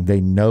strong.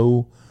 They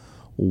know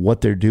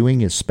what they're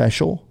doing is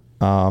special,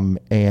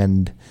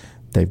 and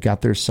they've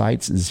got their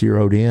sights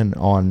zeroed in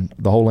on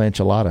the whole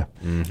enchilada,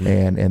 mm-hmm.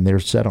 and they're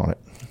set on it.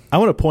 I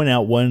want to point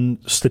out one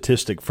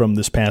statistic from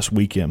this past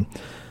weekend.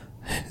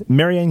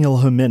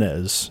 Mariangel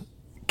Jimenez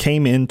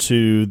came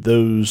into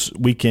those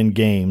weekend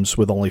games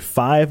with only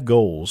 5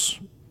 goals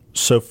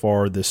so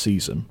far this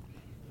season.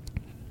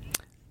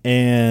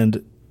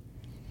 And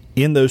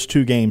in those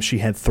 2 games, she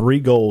had 3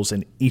 goals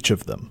in each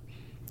of them.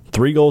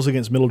 3 goals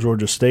against Middle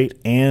Georgia State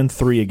and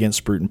 3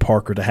 against Bruton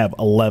Parker to have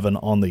 11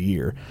 on the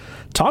year.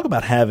 Talk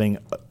about having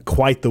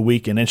quite the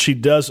weekend. And she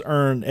does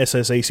earn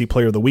SSAC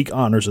Player of the Week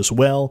honors as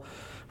well.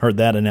 Heard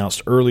that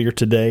announced earlier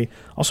today.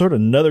 Also heard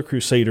another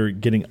Crusader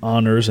getting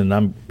honors, and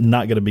I'm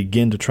not going to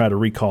begin to try to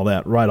recall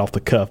that right off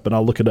the cuff, but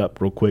I'll look it up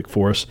real quick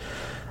for us.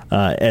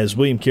 as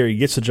William Carey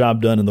gets the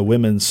job done in the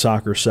women's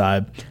soccer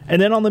side.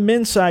 And then on the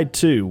men's side,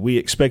 too, we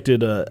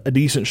expected a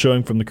decent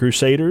showing from the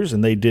Crusaders,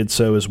 and they did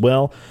so as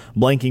well,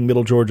 blanking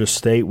Middle Georgia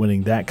State,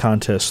 winning that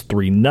contest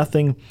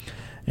 3-0,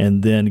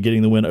 and then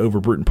getting the win over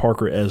Bruton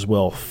Parker as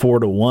well,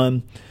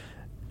 4-1.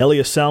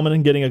 Elias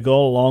Salmon getting a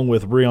goal along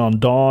with Rion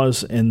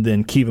Dawes, and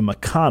then Kevin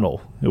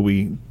McConnell, who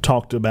we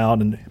talked about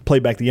and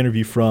played back the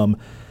interview from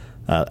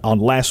on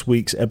last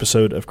week's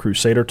episode of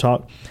Crusader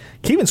Talk.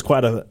 Keevan's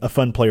quite a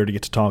fun player to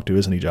get to talk to,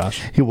 isn't he,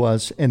 Josh? He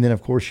was. And then,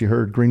 of course, you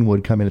heard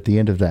Greenwood come in at the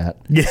end of that.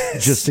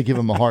 Yes. Just to give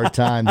him a hard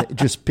time.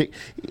 Just pick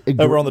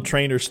over on the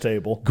trainer's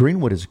table.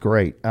 Greenwood is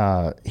great.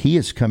 He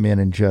has come in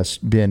and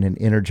just been an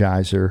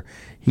energizer.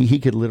 He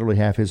could literally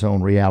have his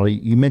own reality.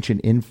 You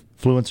mentioned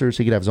influencers.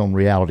 He could have his own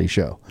reality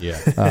show.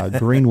 Yeah.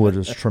 Greenwood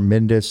was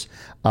tremendous.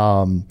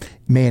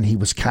 Man, he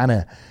was kind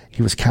of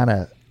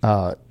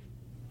a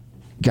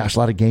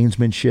lot of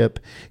gamesmanship.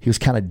 He was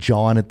kind of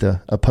jawing at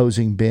the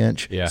opposing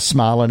bench,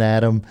 smiling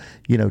at him,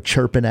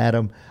 chirping at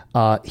him.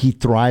 He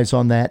thrives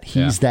on that.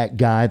 He's that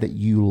guy that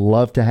you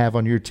love to have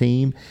on your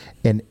team,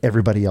 and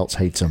everybody else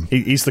hates him.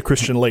 He's the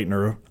Christian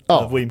Leitner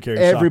of William Carey.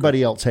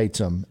 Everybody else hates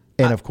him.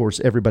 And, of course,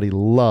 everybody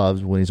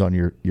loves when he's on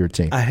your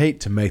team. I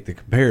hate to make the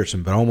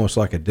comparison, but almost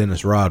like a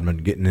Dennis Rodman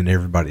getting in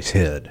everybody's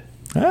head.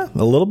 Yeah,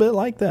 a little bit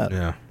like that.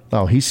 Yeah.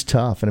 Oh, he's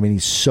tough. And, I mean,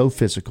 he's so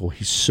physical.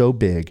 He's so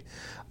big.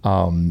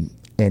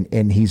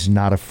 And he's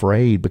not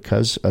afraid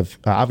because of,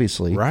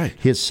 obviously,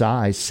 his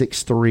size,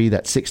 6'3",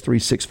 that 6'3",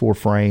 6'4"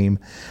 frame.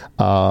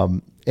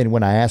 And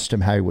when I asked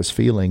him how he was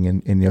feeling,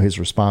 and his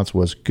response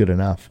was, good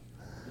enough.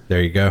 There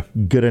you go.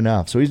 Good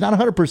enough. So he's not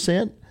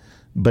 100%,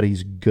 but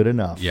he's good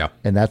enough. Yeah.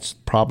 And that's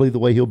probably the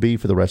way he'll be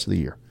for the rest of the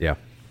year. Yeah.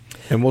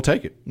 And we'll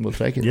take it. We'll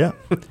take it. Yeah.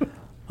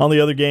 On the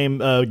other game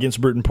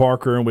against Bruton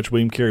Parker, in which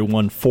William Carey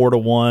won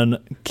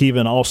 4-1,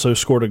 Kevin also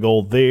scored a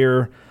goal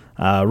there.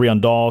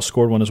 Rion Dawes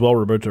scored one as well.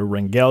 Roberto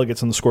Rangel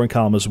gets in the scoring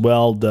column as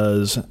well,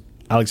 does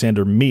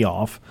Alexander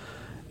Meoff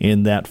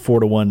in that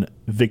 4-1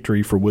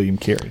 victory for William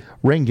Carey.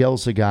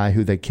 Rangel's the guy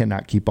who they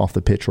cannot keep off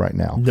the pitch right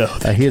now. No,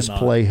 his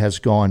play has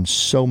gone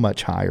so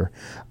much higher.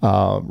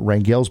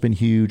 Rangel's been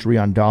huge.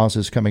 Rion Dawes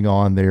is coming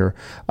on. They're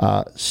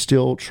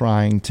still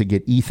trying to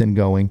get Ethan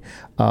going.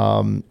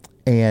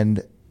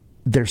 And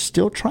they're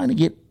still trying to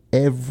get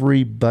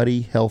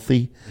everybody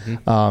healthy,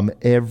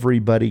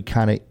 everybody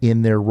kind of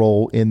in their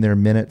role, in their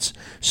minutes.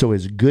 So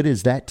as good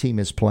as that team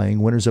is playing,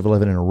 winners of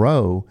 11 in a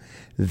row,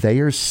 they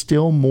are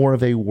still more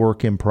of a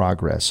work in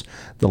progress.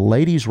 The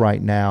ladies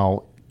right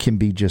now can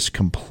be just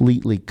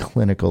completely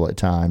clinical at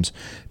times,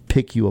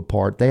 pick you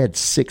apart. They had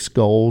 6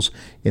 goals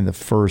in the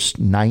first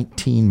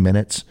 19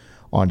 minutes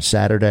on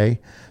Saturday.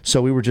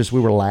 So we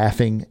were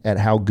laughing at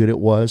how good it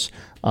was.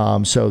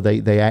 So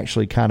they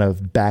actually kind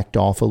of backed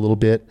off a little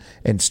bit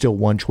and still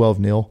won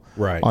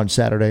 12-0 on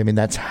Saturday. I mean,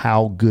 that's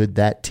how good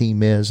that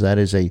team is. That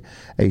is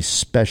a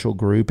special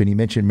group. And you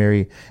mentioned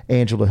Mary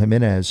Angela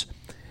Jimenez.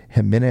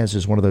 Jimenez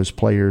is one of those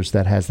players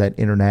that has that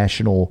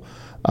international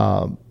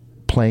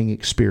playing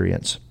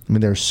experience. I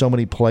mean, there are so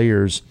many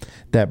players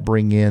that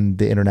bring in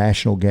the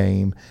international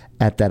game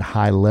at that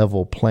high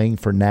level playing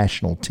for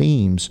national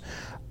teams.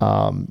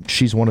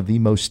 She's one of the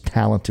most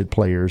talented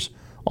players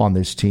on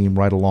this team,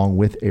 right along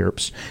with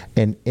Earps.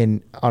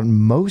 And on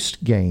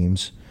most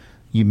games,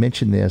 you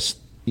mentioned this,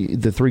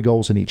 the 3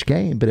 goals in each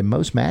game, but in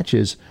most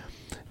matches,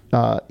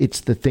 it's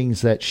the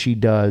things that she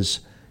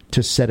does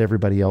to set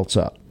everybody else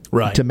up.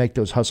 Right. To make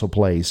those hustle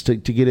plays, to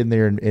get in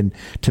there and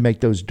to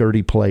make those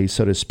dirty plays,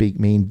 so to speak,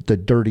 mean the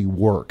dirty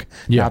work.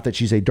 Yeah. Not that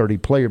she's a dirty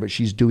player, but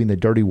she's doing the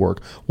dirty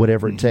work,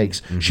 whatever it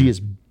takes. Mm-hmm. She is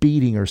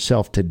beating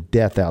herself to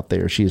death out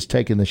there. She is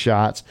taking the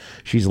shots.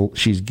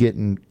 She's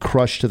getting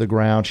crushed to the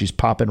ground. She's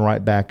popping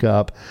right back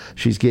up.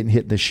 She's getting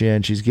hit in the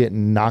shin. She's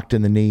getting knocked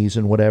in the knees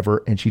and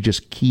whatever, and she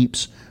just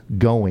keeps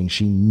going.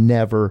 She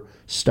never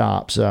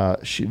stops.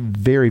 She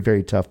very,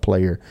 very tough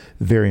player.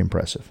 Very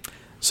impressive.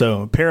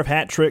 So a pair of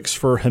hat tricks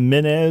for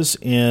Jimenez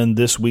in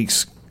this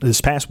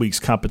past week's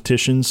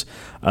competitions,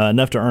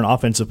 enough to earn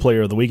Offensive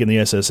Player of the Week in the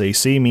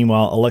SSAC.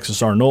 Meanwhile,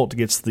 Alexis Arnault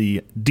gets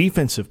the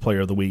Defensive Player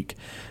of the Week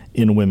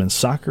in women's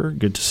soccer.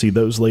 Good to see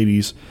those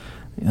ladies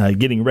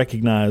getting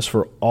recognized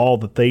for all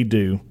that they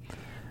do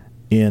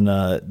in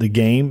the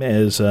game.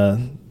 As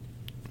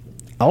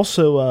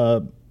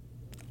also,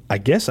 I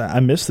guess I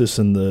missed this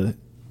in the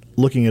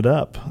looking it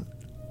up.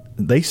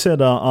 They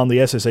said on the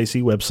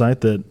SSAC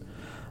website that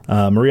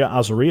Maria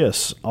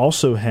Azarias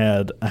also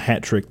had a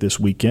hat trick this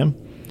weekend.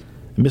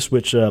 I missed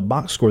which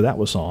box score that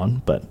was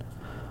on, but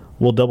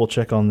we'll double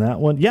check on that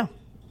one. Yeah,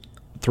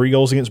 3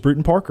 goals against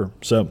Bruton Parker.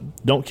 So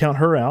don't count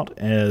her out,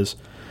 as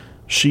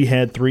she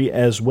had 3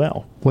 as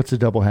well. What's a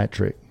double hat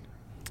trick?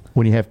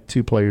 When you have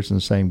 2 players in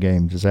the same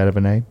game, does that have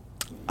a name?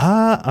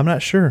 I'm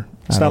not sure.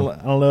 I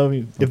don't know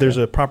if there's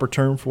a proper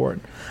term for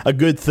it. A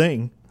good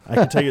thing. I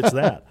can tell you it's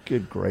that.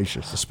 Good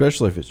gracious.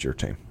 Especially if it's your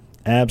team.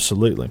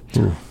 Absolutely.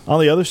 Ooh.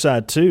 On the other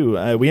side, too,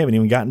 we haven't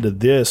even gotten to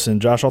this.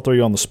 And, Josh, I'll throw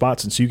you on the spot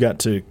since you got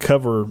to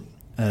cover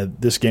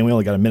this game. We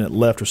only got a minute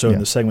left or so in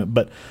the segment.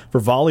 But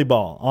for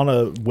volleyball, on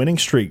a winning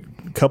streak,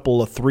 a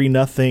couple of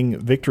 3-0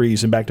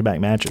 victories in back-to-back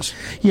matches.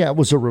 Yeah, it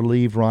was a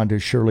relief,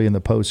 Rhonda, surely in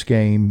the post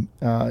game.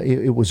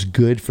 It was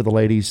good for the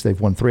ladies. They've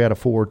won 3 out of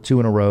 4, 2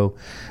 in a row.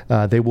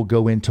 They will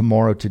go in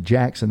tomorrow to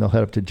Jackson. They'll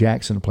head up to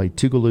Jackson to play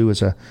Tougaloo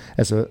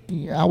as a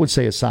I would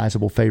say a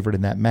sizable favorite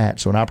in that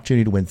match. So an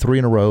opportunity to win 3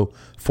 in a row,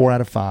 4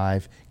 out of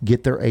 5,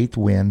 get their 8th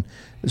win.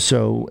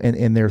 So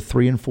and they're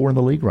 3-4 in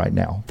the league right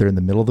now. They're in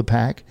the middle of the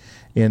pack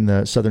in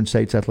the Southern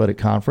States Athletic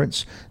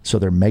Conference. So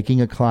they're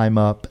making a climb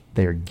up.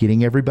 They're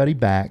getting everybody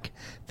back.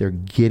 They're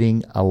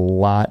getting a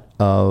lot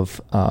of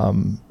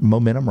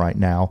momentum right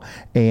now,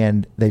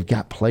 and they've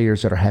got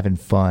players that are having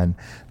fun.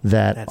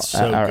 That's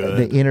so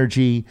good. The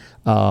energy,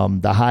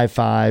 the high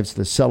fives,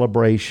 the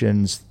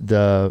celebrations,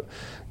 the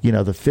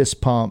fist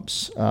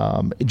pumps,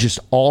 just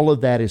all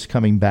of that is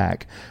coming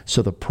back.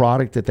 So the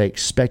product that they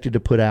expected to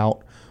put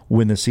out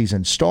when the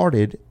season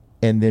started,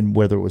 and then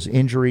whether it was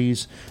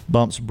injuries,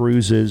 bumps,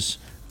 bruises,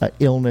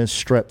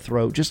 illness, strep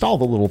throat, just all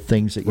the little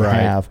things that you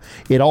have,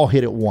 it all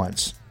hit at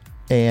once.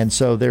 And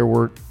so there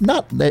were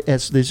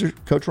these are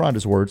Coach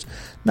Ronda's words,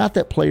 not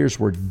that players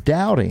were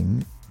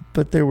doubting,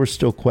 but there were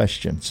still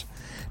questions.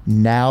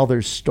 Now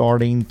they're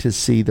starting to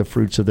see the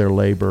fruits of their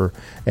labor,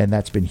 and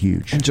that's been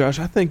huge. And Josh,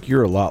 I think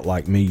you're a lot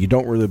like me. You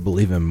don't really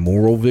believe in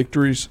moral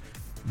victories,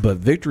 but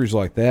victories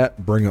like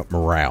that bring up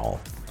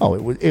morale.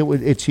 Oh,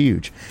 it's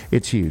huge.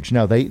 It's huge.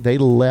 No, they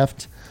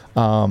left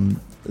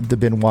the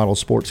Ben Waddle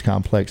Sports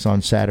Complex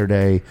on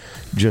Saturday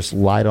just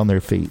light on their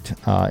feet,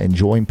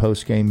 enjoying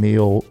post-game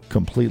meal,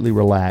 completely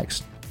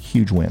relaxed.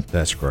 Huge win.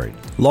 That's great.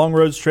 Long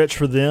road stretch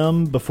for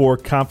them before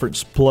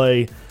conference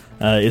play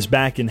is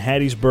back in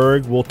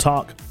Hattiesburg. We'll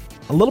talk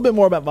a little bit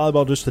more about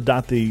volleyball just to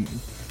dot the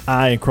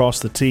I and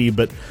cross the T,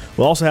 but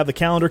we'll also have the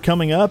calendar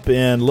coming up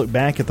and look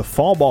back at the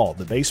fall ball,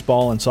 the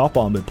baseball and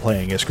softball have been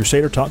playing as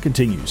Crusader Talk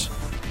continues.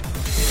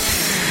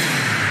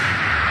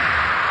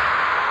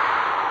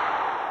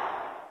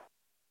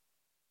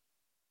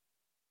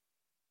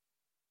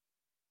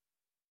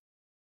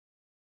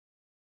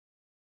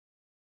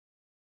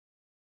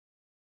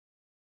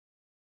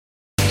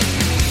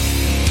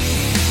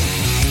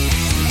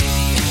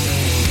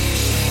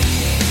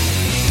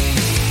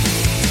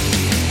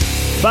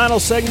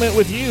 Final segment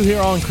with you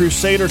here on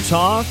Crusader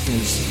Talk.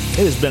 It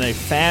has been a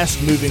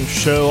fast-moving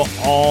show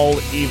all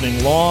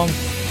evening long.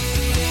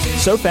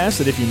 So fast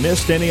that if you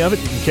missed any of it,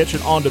 you can catch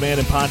it on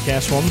demand in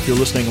podcast form if you're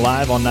listening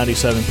live on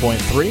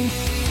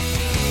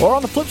 97.3. Or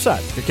on the flip side,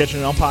 if you're catching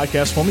it on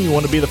podcast form and you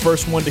want to be the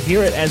first one to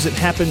hear it as it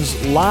happens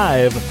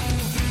live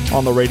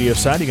on the radio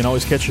side, you can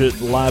always catch it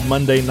live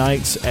Monday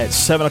nights at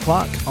 7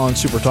 o'clock on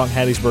Super Talk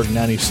Hattiesburg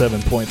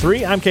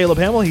 97.3. I'm Caleb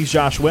Hamill. He's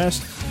Josh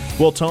West.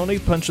 Will Tony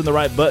punching the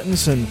right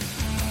buttons and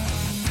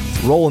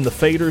rolling the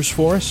faders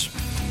for us.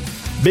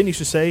 Ben used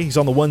to say he's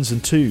on the ones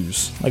and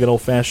twos, like an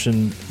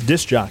old-fashioned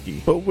disc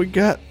jockey. But we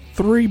got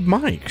 3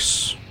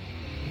 mics.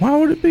 Why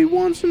would it be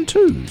ones and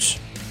twos?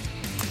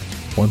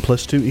 1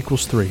 + 2 =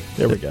 3.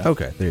 There we go.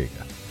 Okay, there you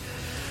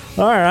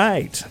go. All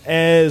right.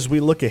 As we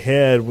look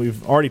ahead,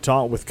 we've already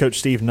talked with Coach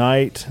Steve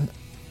Knight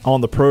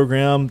on the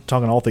program,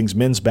 talking all things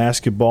men's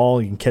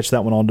basketball. You can catch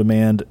that one on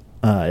demand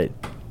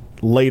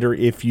later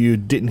if you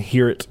didn't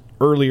hear it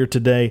earlier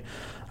today.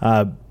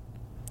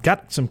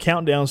 Got some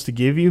countdowns to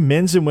give you.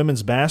 Men's and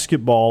women's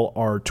basketball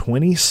are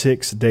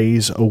 26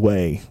 days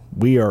away.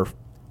 We are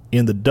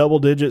in the double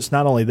digits.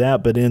 Not only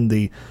that, but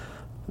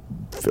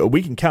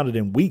we can count it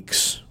in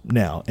weeks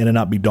now and it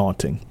not be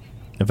daunting.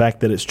 The fact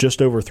that it's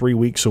just over 3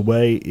 weeks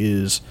away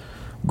is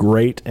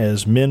great,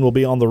 as men will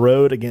be on the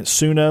road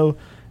against Suno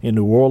in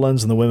New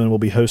Orleans, and the women will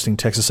be hosting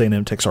Texas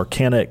A&M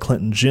Texarkana at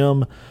Clinton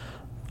Gym,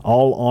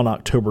 all on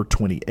October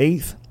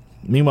 28th.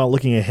 Meanwhile,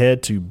 looking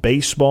ahead to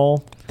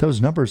baseball. Those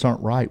numbers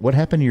aren't right. What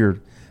happened to your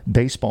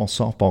baseball,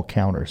 softball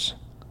counters?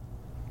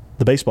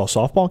 The baseball,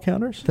 softball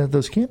counters?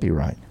 Those can't be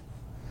right.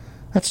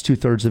 That's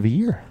 2/3 of a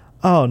year.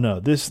 Oh, no.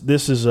 This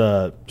is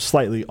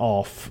slightly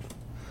off.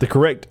 The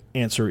correct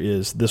answer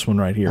is this one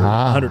right here.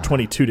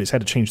 122 days.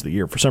 Had to change the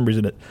year. For some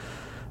reason, it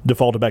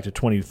defaulted back to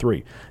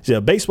 23. So,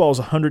 yeah, baseball is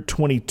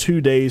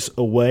 122 days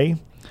away,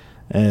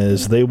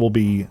 as they will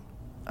be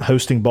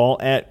hosting ball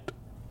at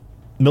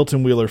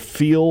Milton Wheeler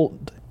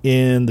Field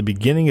in the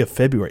beginning of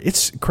February.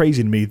 It's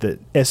crazy to me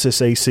that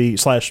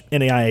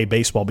SSAC/NAIA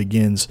baseball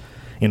begins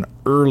in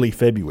early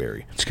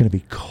February. It's going to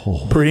be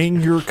cold.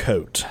 Bring your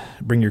coat.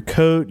 Bring your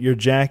coat, your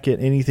jacket,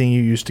 anything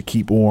you use to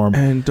keep warm.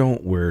 And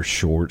don't wear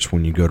shorts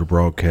when you go to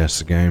broadcast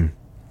the game.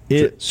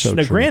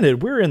 Now,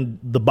 granted, we're in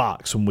the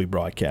box when we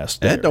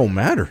broadcast. That don't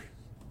matter.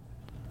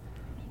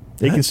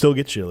 It can still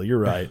get chilly. You're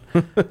right.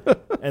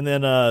 And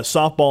then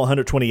softball,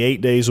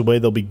 128 days away.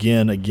 They'll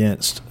begin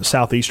against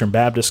Southeastern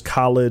Baptist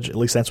College. At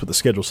least that's what the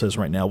schedule says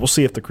right now. We'll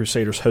see if the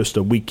Crusaders host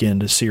a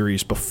weekend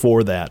series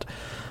before that.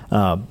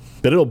 But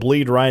it'll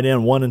bleed right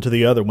in one into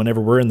the other. Whenever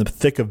we're in the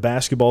thick of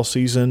basketball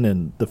season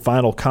and the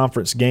final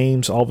conference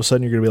games, all of a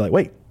sudden you're going to be like,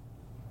 wait,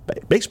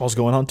 baseball's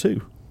going on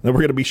too. Then we're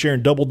going to be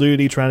sharing double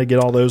duty, trying to get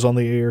all those on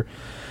the air.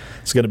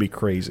 It's going to be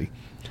crazy.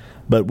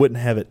 but wouldn't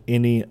have it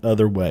any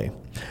other way.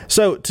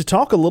 So to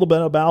talk a little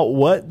bit about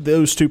what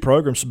those two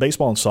programs,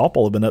 baseball and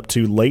softball, have been up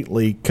to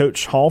lately,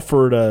 Coach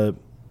Halford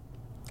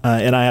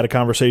and I had a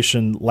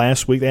conversation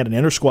last week. They had an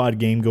inter-squad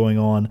game going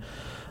on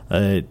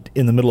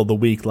in the middle of the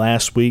week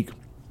last week.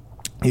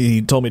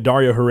 He told me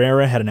Dario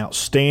Herrera had an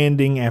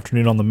outstanding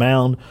afternoon on the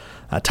mound.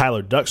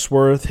 Tyler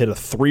Ducksworth hit a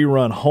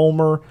 3-run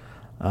homer.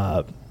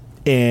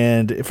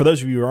 And for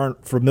those of you who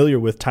aren't familiar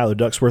with Tyler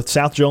Ducksworth,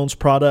 South Jones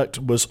product,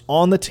 was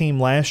on the team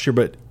last year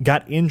but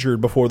got injured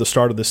before the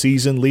start of the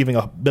season, leaving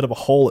a bit of a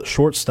hole at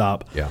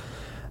shortstop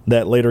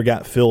that later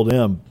got filled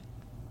in.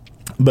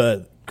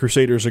 But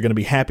Crusaders are going to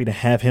be happy to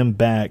have him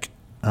back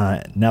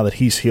now that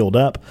he's healed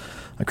up.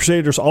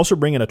 Crusaders also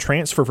bring in a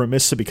transfer from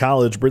Mississippi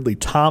College, Ridley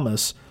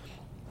Thomas.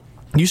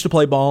 Used to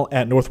play ball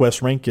at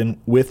Northwest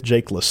Rankin with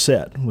Jake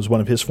Lissette, was one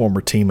of his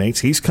former teammates.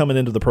 He's coming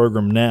into the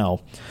program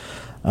now.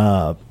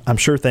 I'm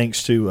sure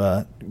thanks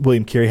to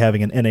William Carey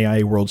having an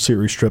NAIA World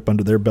Series trip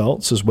under their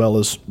belts, as well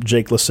as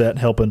Jake Lissette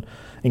helping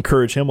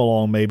encourage him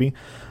along maybe.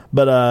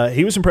 But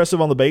he was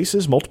impressive on the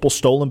bases, multiple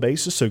stolen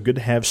bases, so good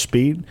to have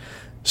speed.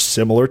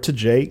 Similar to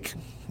Jake,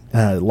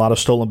 a lot of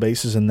stolen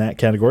bases in that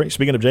category.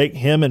 Speaking of Jake,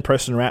 him and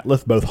Preston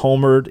Ratliff both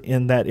homered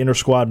in that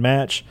inter-squad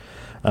match.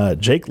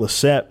 Jake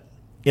Lissette,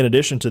 in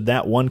addition to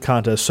that one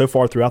contest so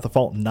far throughout the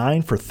fall,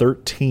 9 for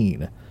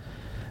 13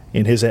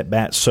 in his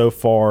at-bats so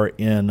far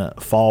in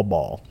fall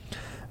ball.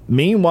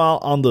 Meanwhile,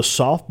 on the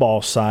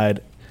softball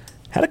side,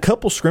 had a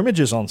couple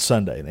scrimmages on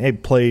Sunday. They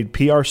played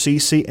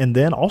PRCC and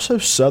then also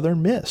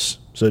Southern Miss.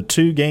 So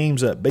 2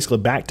 games basically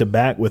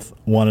back-to-back with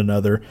one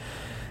another.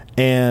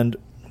 And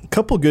a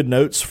couple good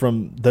notes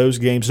from those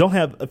games. Don't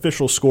have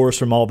official scores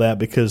from all that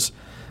because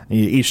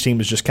each team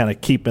is just kind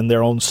of keeping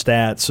their own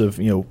stats of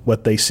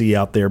what they see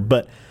out there.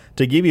 But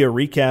to give you a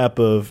recap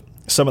of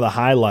some of the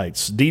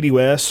highlights, D.D.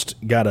 West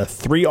got a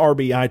 3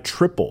 RBI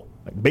triple,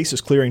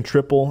 bases clearing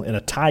triple in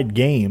a tied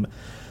game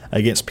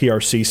against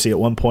PRCC at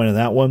one point in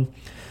that one.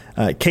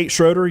 Kate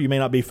Schroeder, you may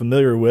not be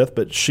familiar with,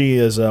 but she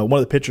is one of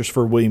the pitchers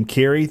for William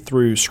Carey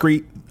through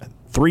 3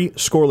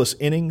 scoreless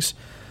innings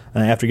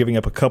after giving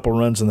up a couple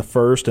runs in the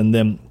first. And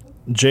then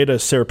Jada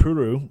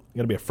Sarapuru, going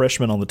to be a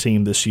freshman on the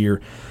team this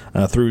year,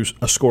 threw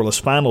a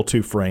scoreless final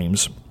 2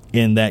 frames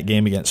in that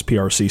game against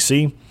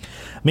PRCC.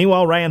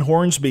 Meanwhile, Ryan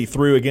Hornsby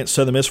threw against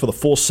Southern Miss for the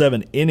full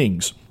 7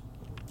 innings,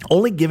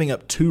 only giving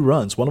up 2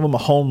 runs, one of them a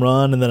home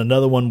run and then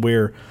another one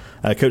where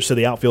Coach said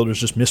the outfielders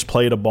just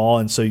misplayed a ball,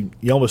 and so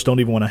you almost don't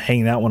even want to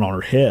hang that one on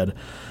her head.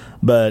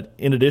 But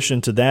in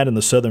addition to that, in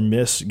the Southern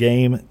Miss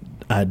game,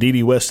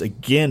 D.D. West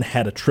again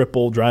had a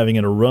triple driving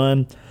in a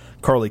run.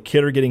 Carly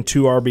Kidder getting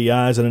 2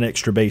 RBIs and an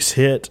extra base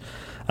hit.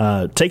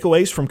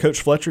 Takeaways from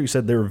Coach Fletcher, he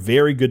said they were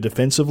very good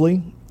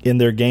defensively in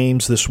their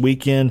games this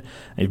weekend.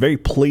 And very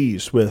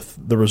pleased with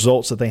the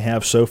results that they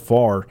have so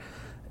far,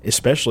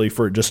 especially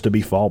for it just to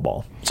be fall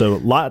ball. So a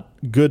lot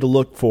good to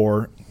look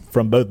for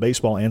from both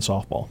baseball and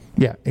softball.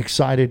 Yeah,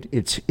 excited.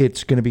 It's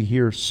going to be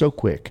here so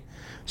quick,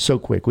 so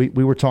quick. We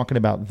were talking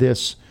about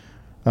this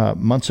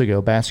months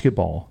ago,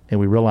 basketball,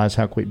 and we realized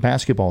how quick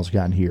basketball has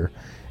gotten here.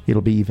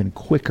 It'll be even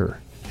quicker,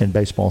 and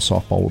baseball,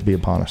 softball will be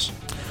upon us.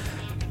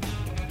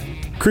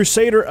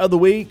 Crusader of the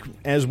Week,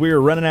 as we're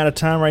running out of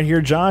time right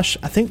here, Josh,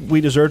 I think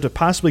we deserve to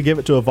possibly give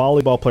it to a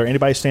volleyball player.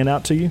 Anybody stand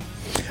out to you?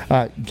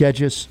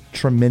 Gedges,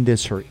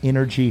 tremendous. Her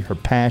energy, her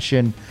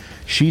passion.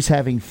 She's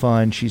having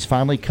fun. She's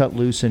finally cut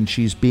loose, and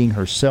she's being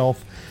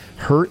herself.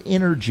 Her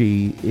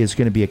energy is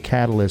going to be a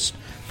catalyst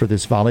for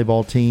this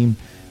volleyball team.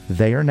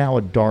 They are now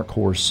a dark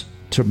horse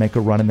to make a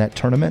run in that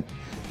tournament.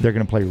 They're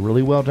going to play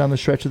really well down the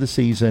stretch of the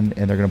season,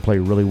 and they're going to play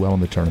really well in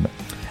the tournament.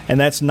 And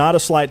that's not a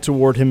slight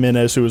toward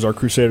Jimenez, who was our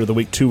Crusader of the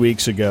Week 2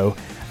 weeks ago.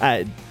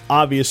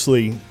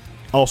 Obviously,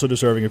 also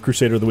deserving a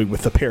Crusader of the Week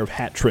with a pair of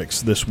hat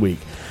tricks this week.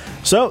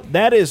 So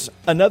that is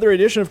another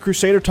edition of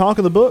Crusader Talk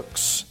of the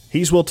Books.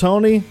 He's Will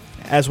Toney,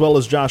 as well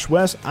as Josh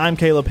West. I'm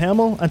Caleb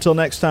Hamill. Until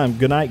next time,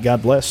 good night,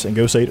 God bless, and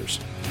go Saders.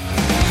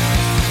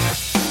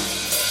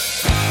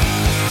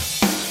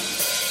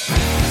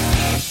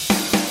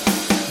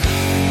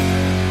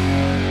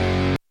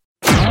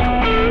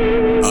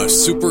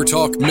 Super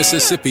Talk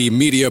Mississippi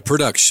Media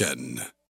Production.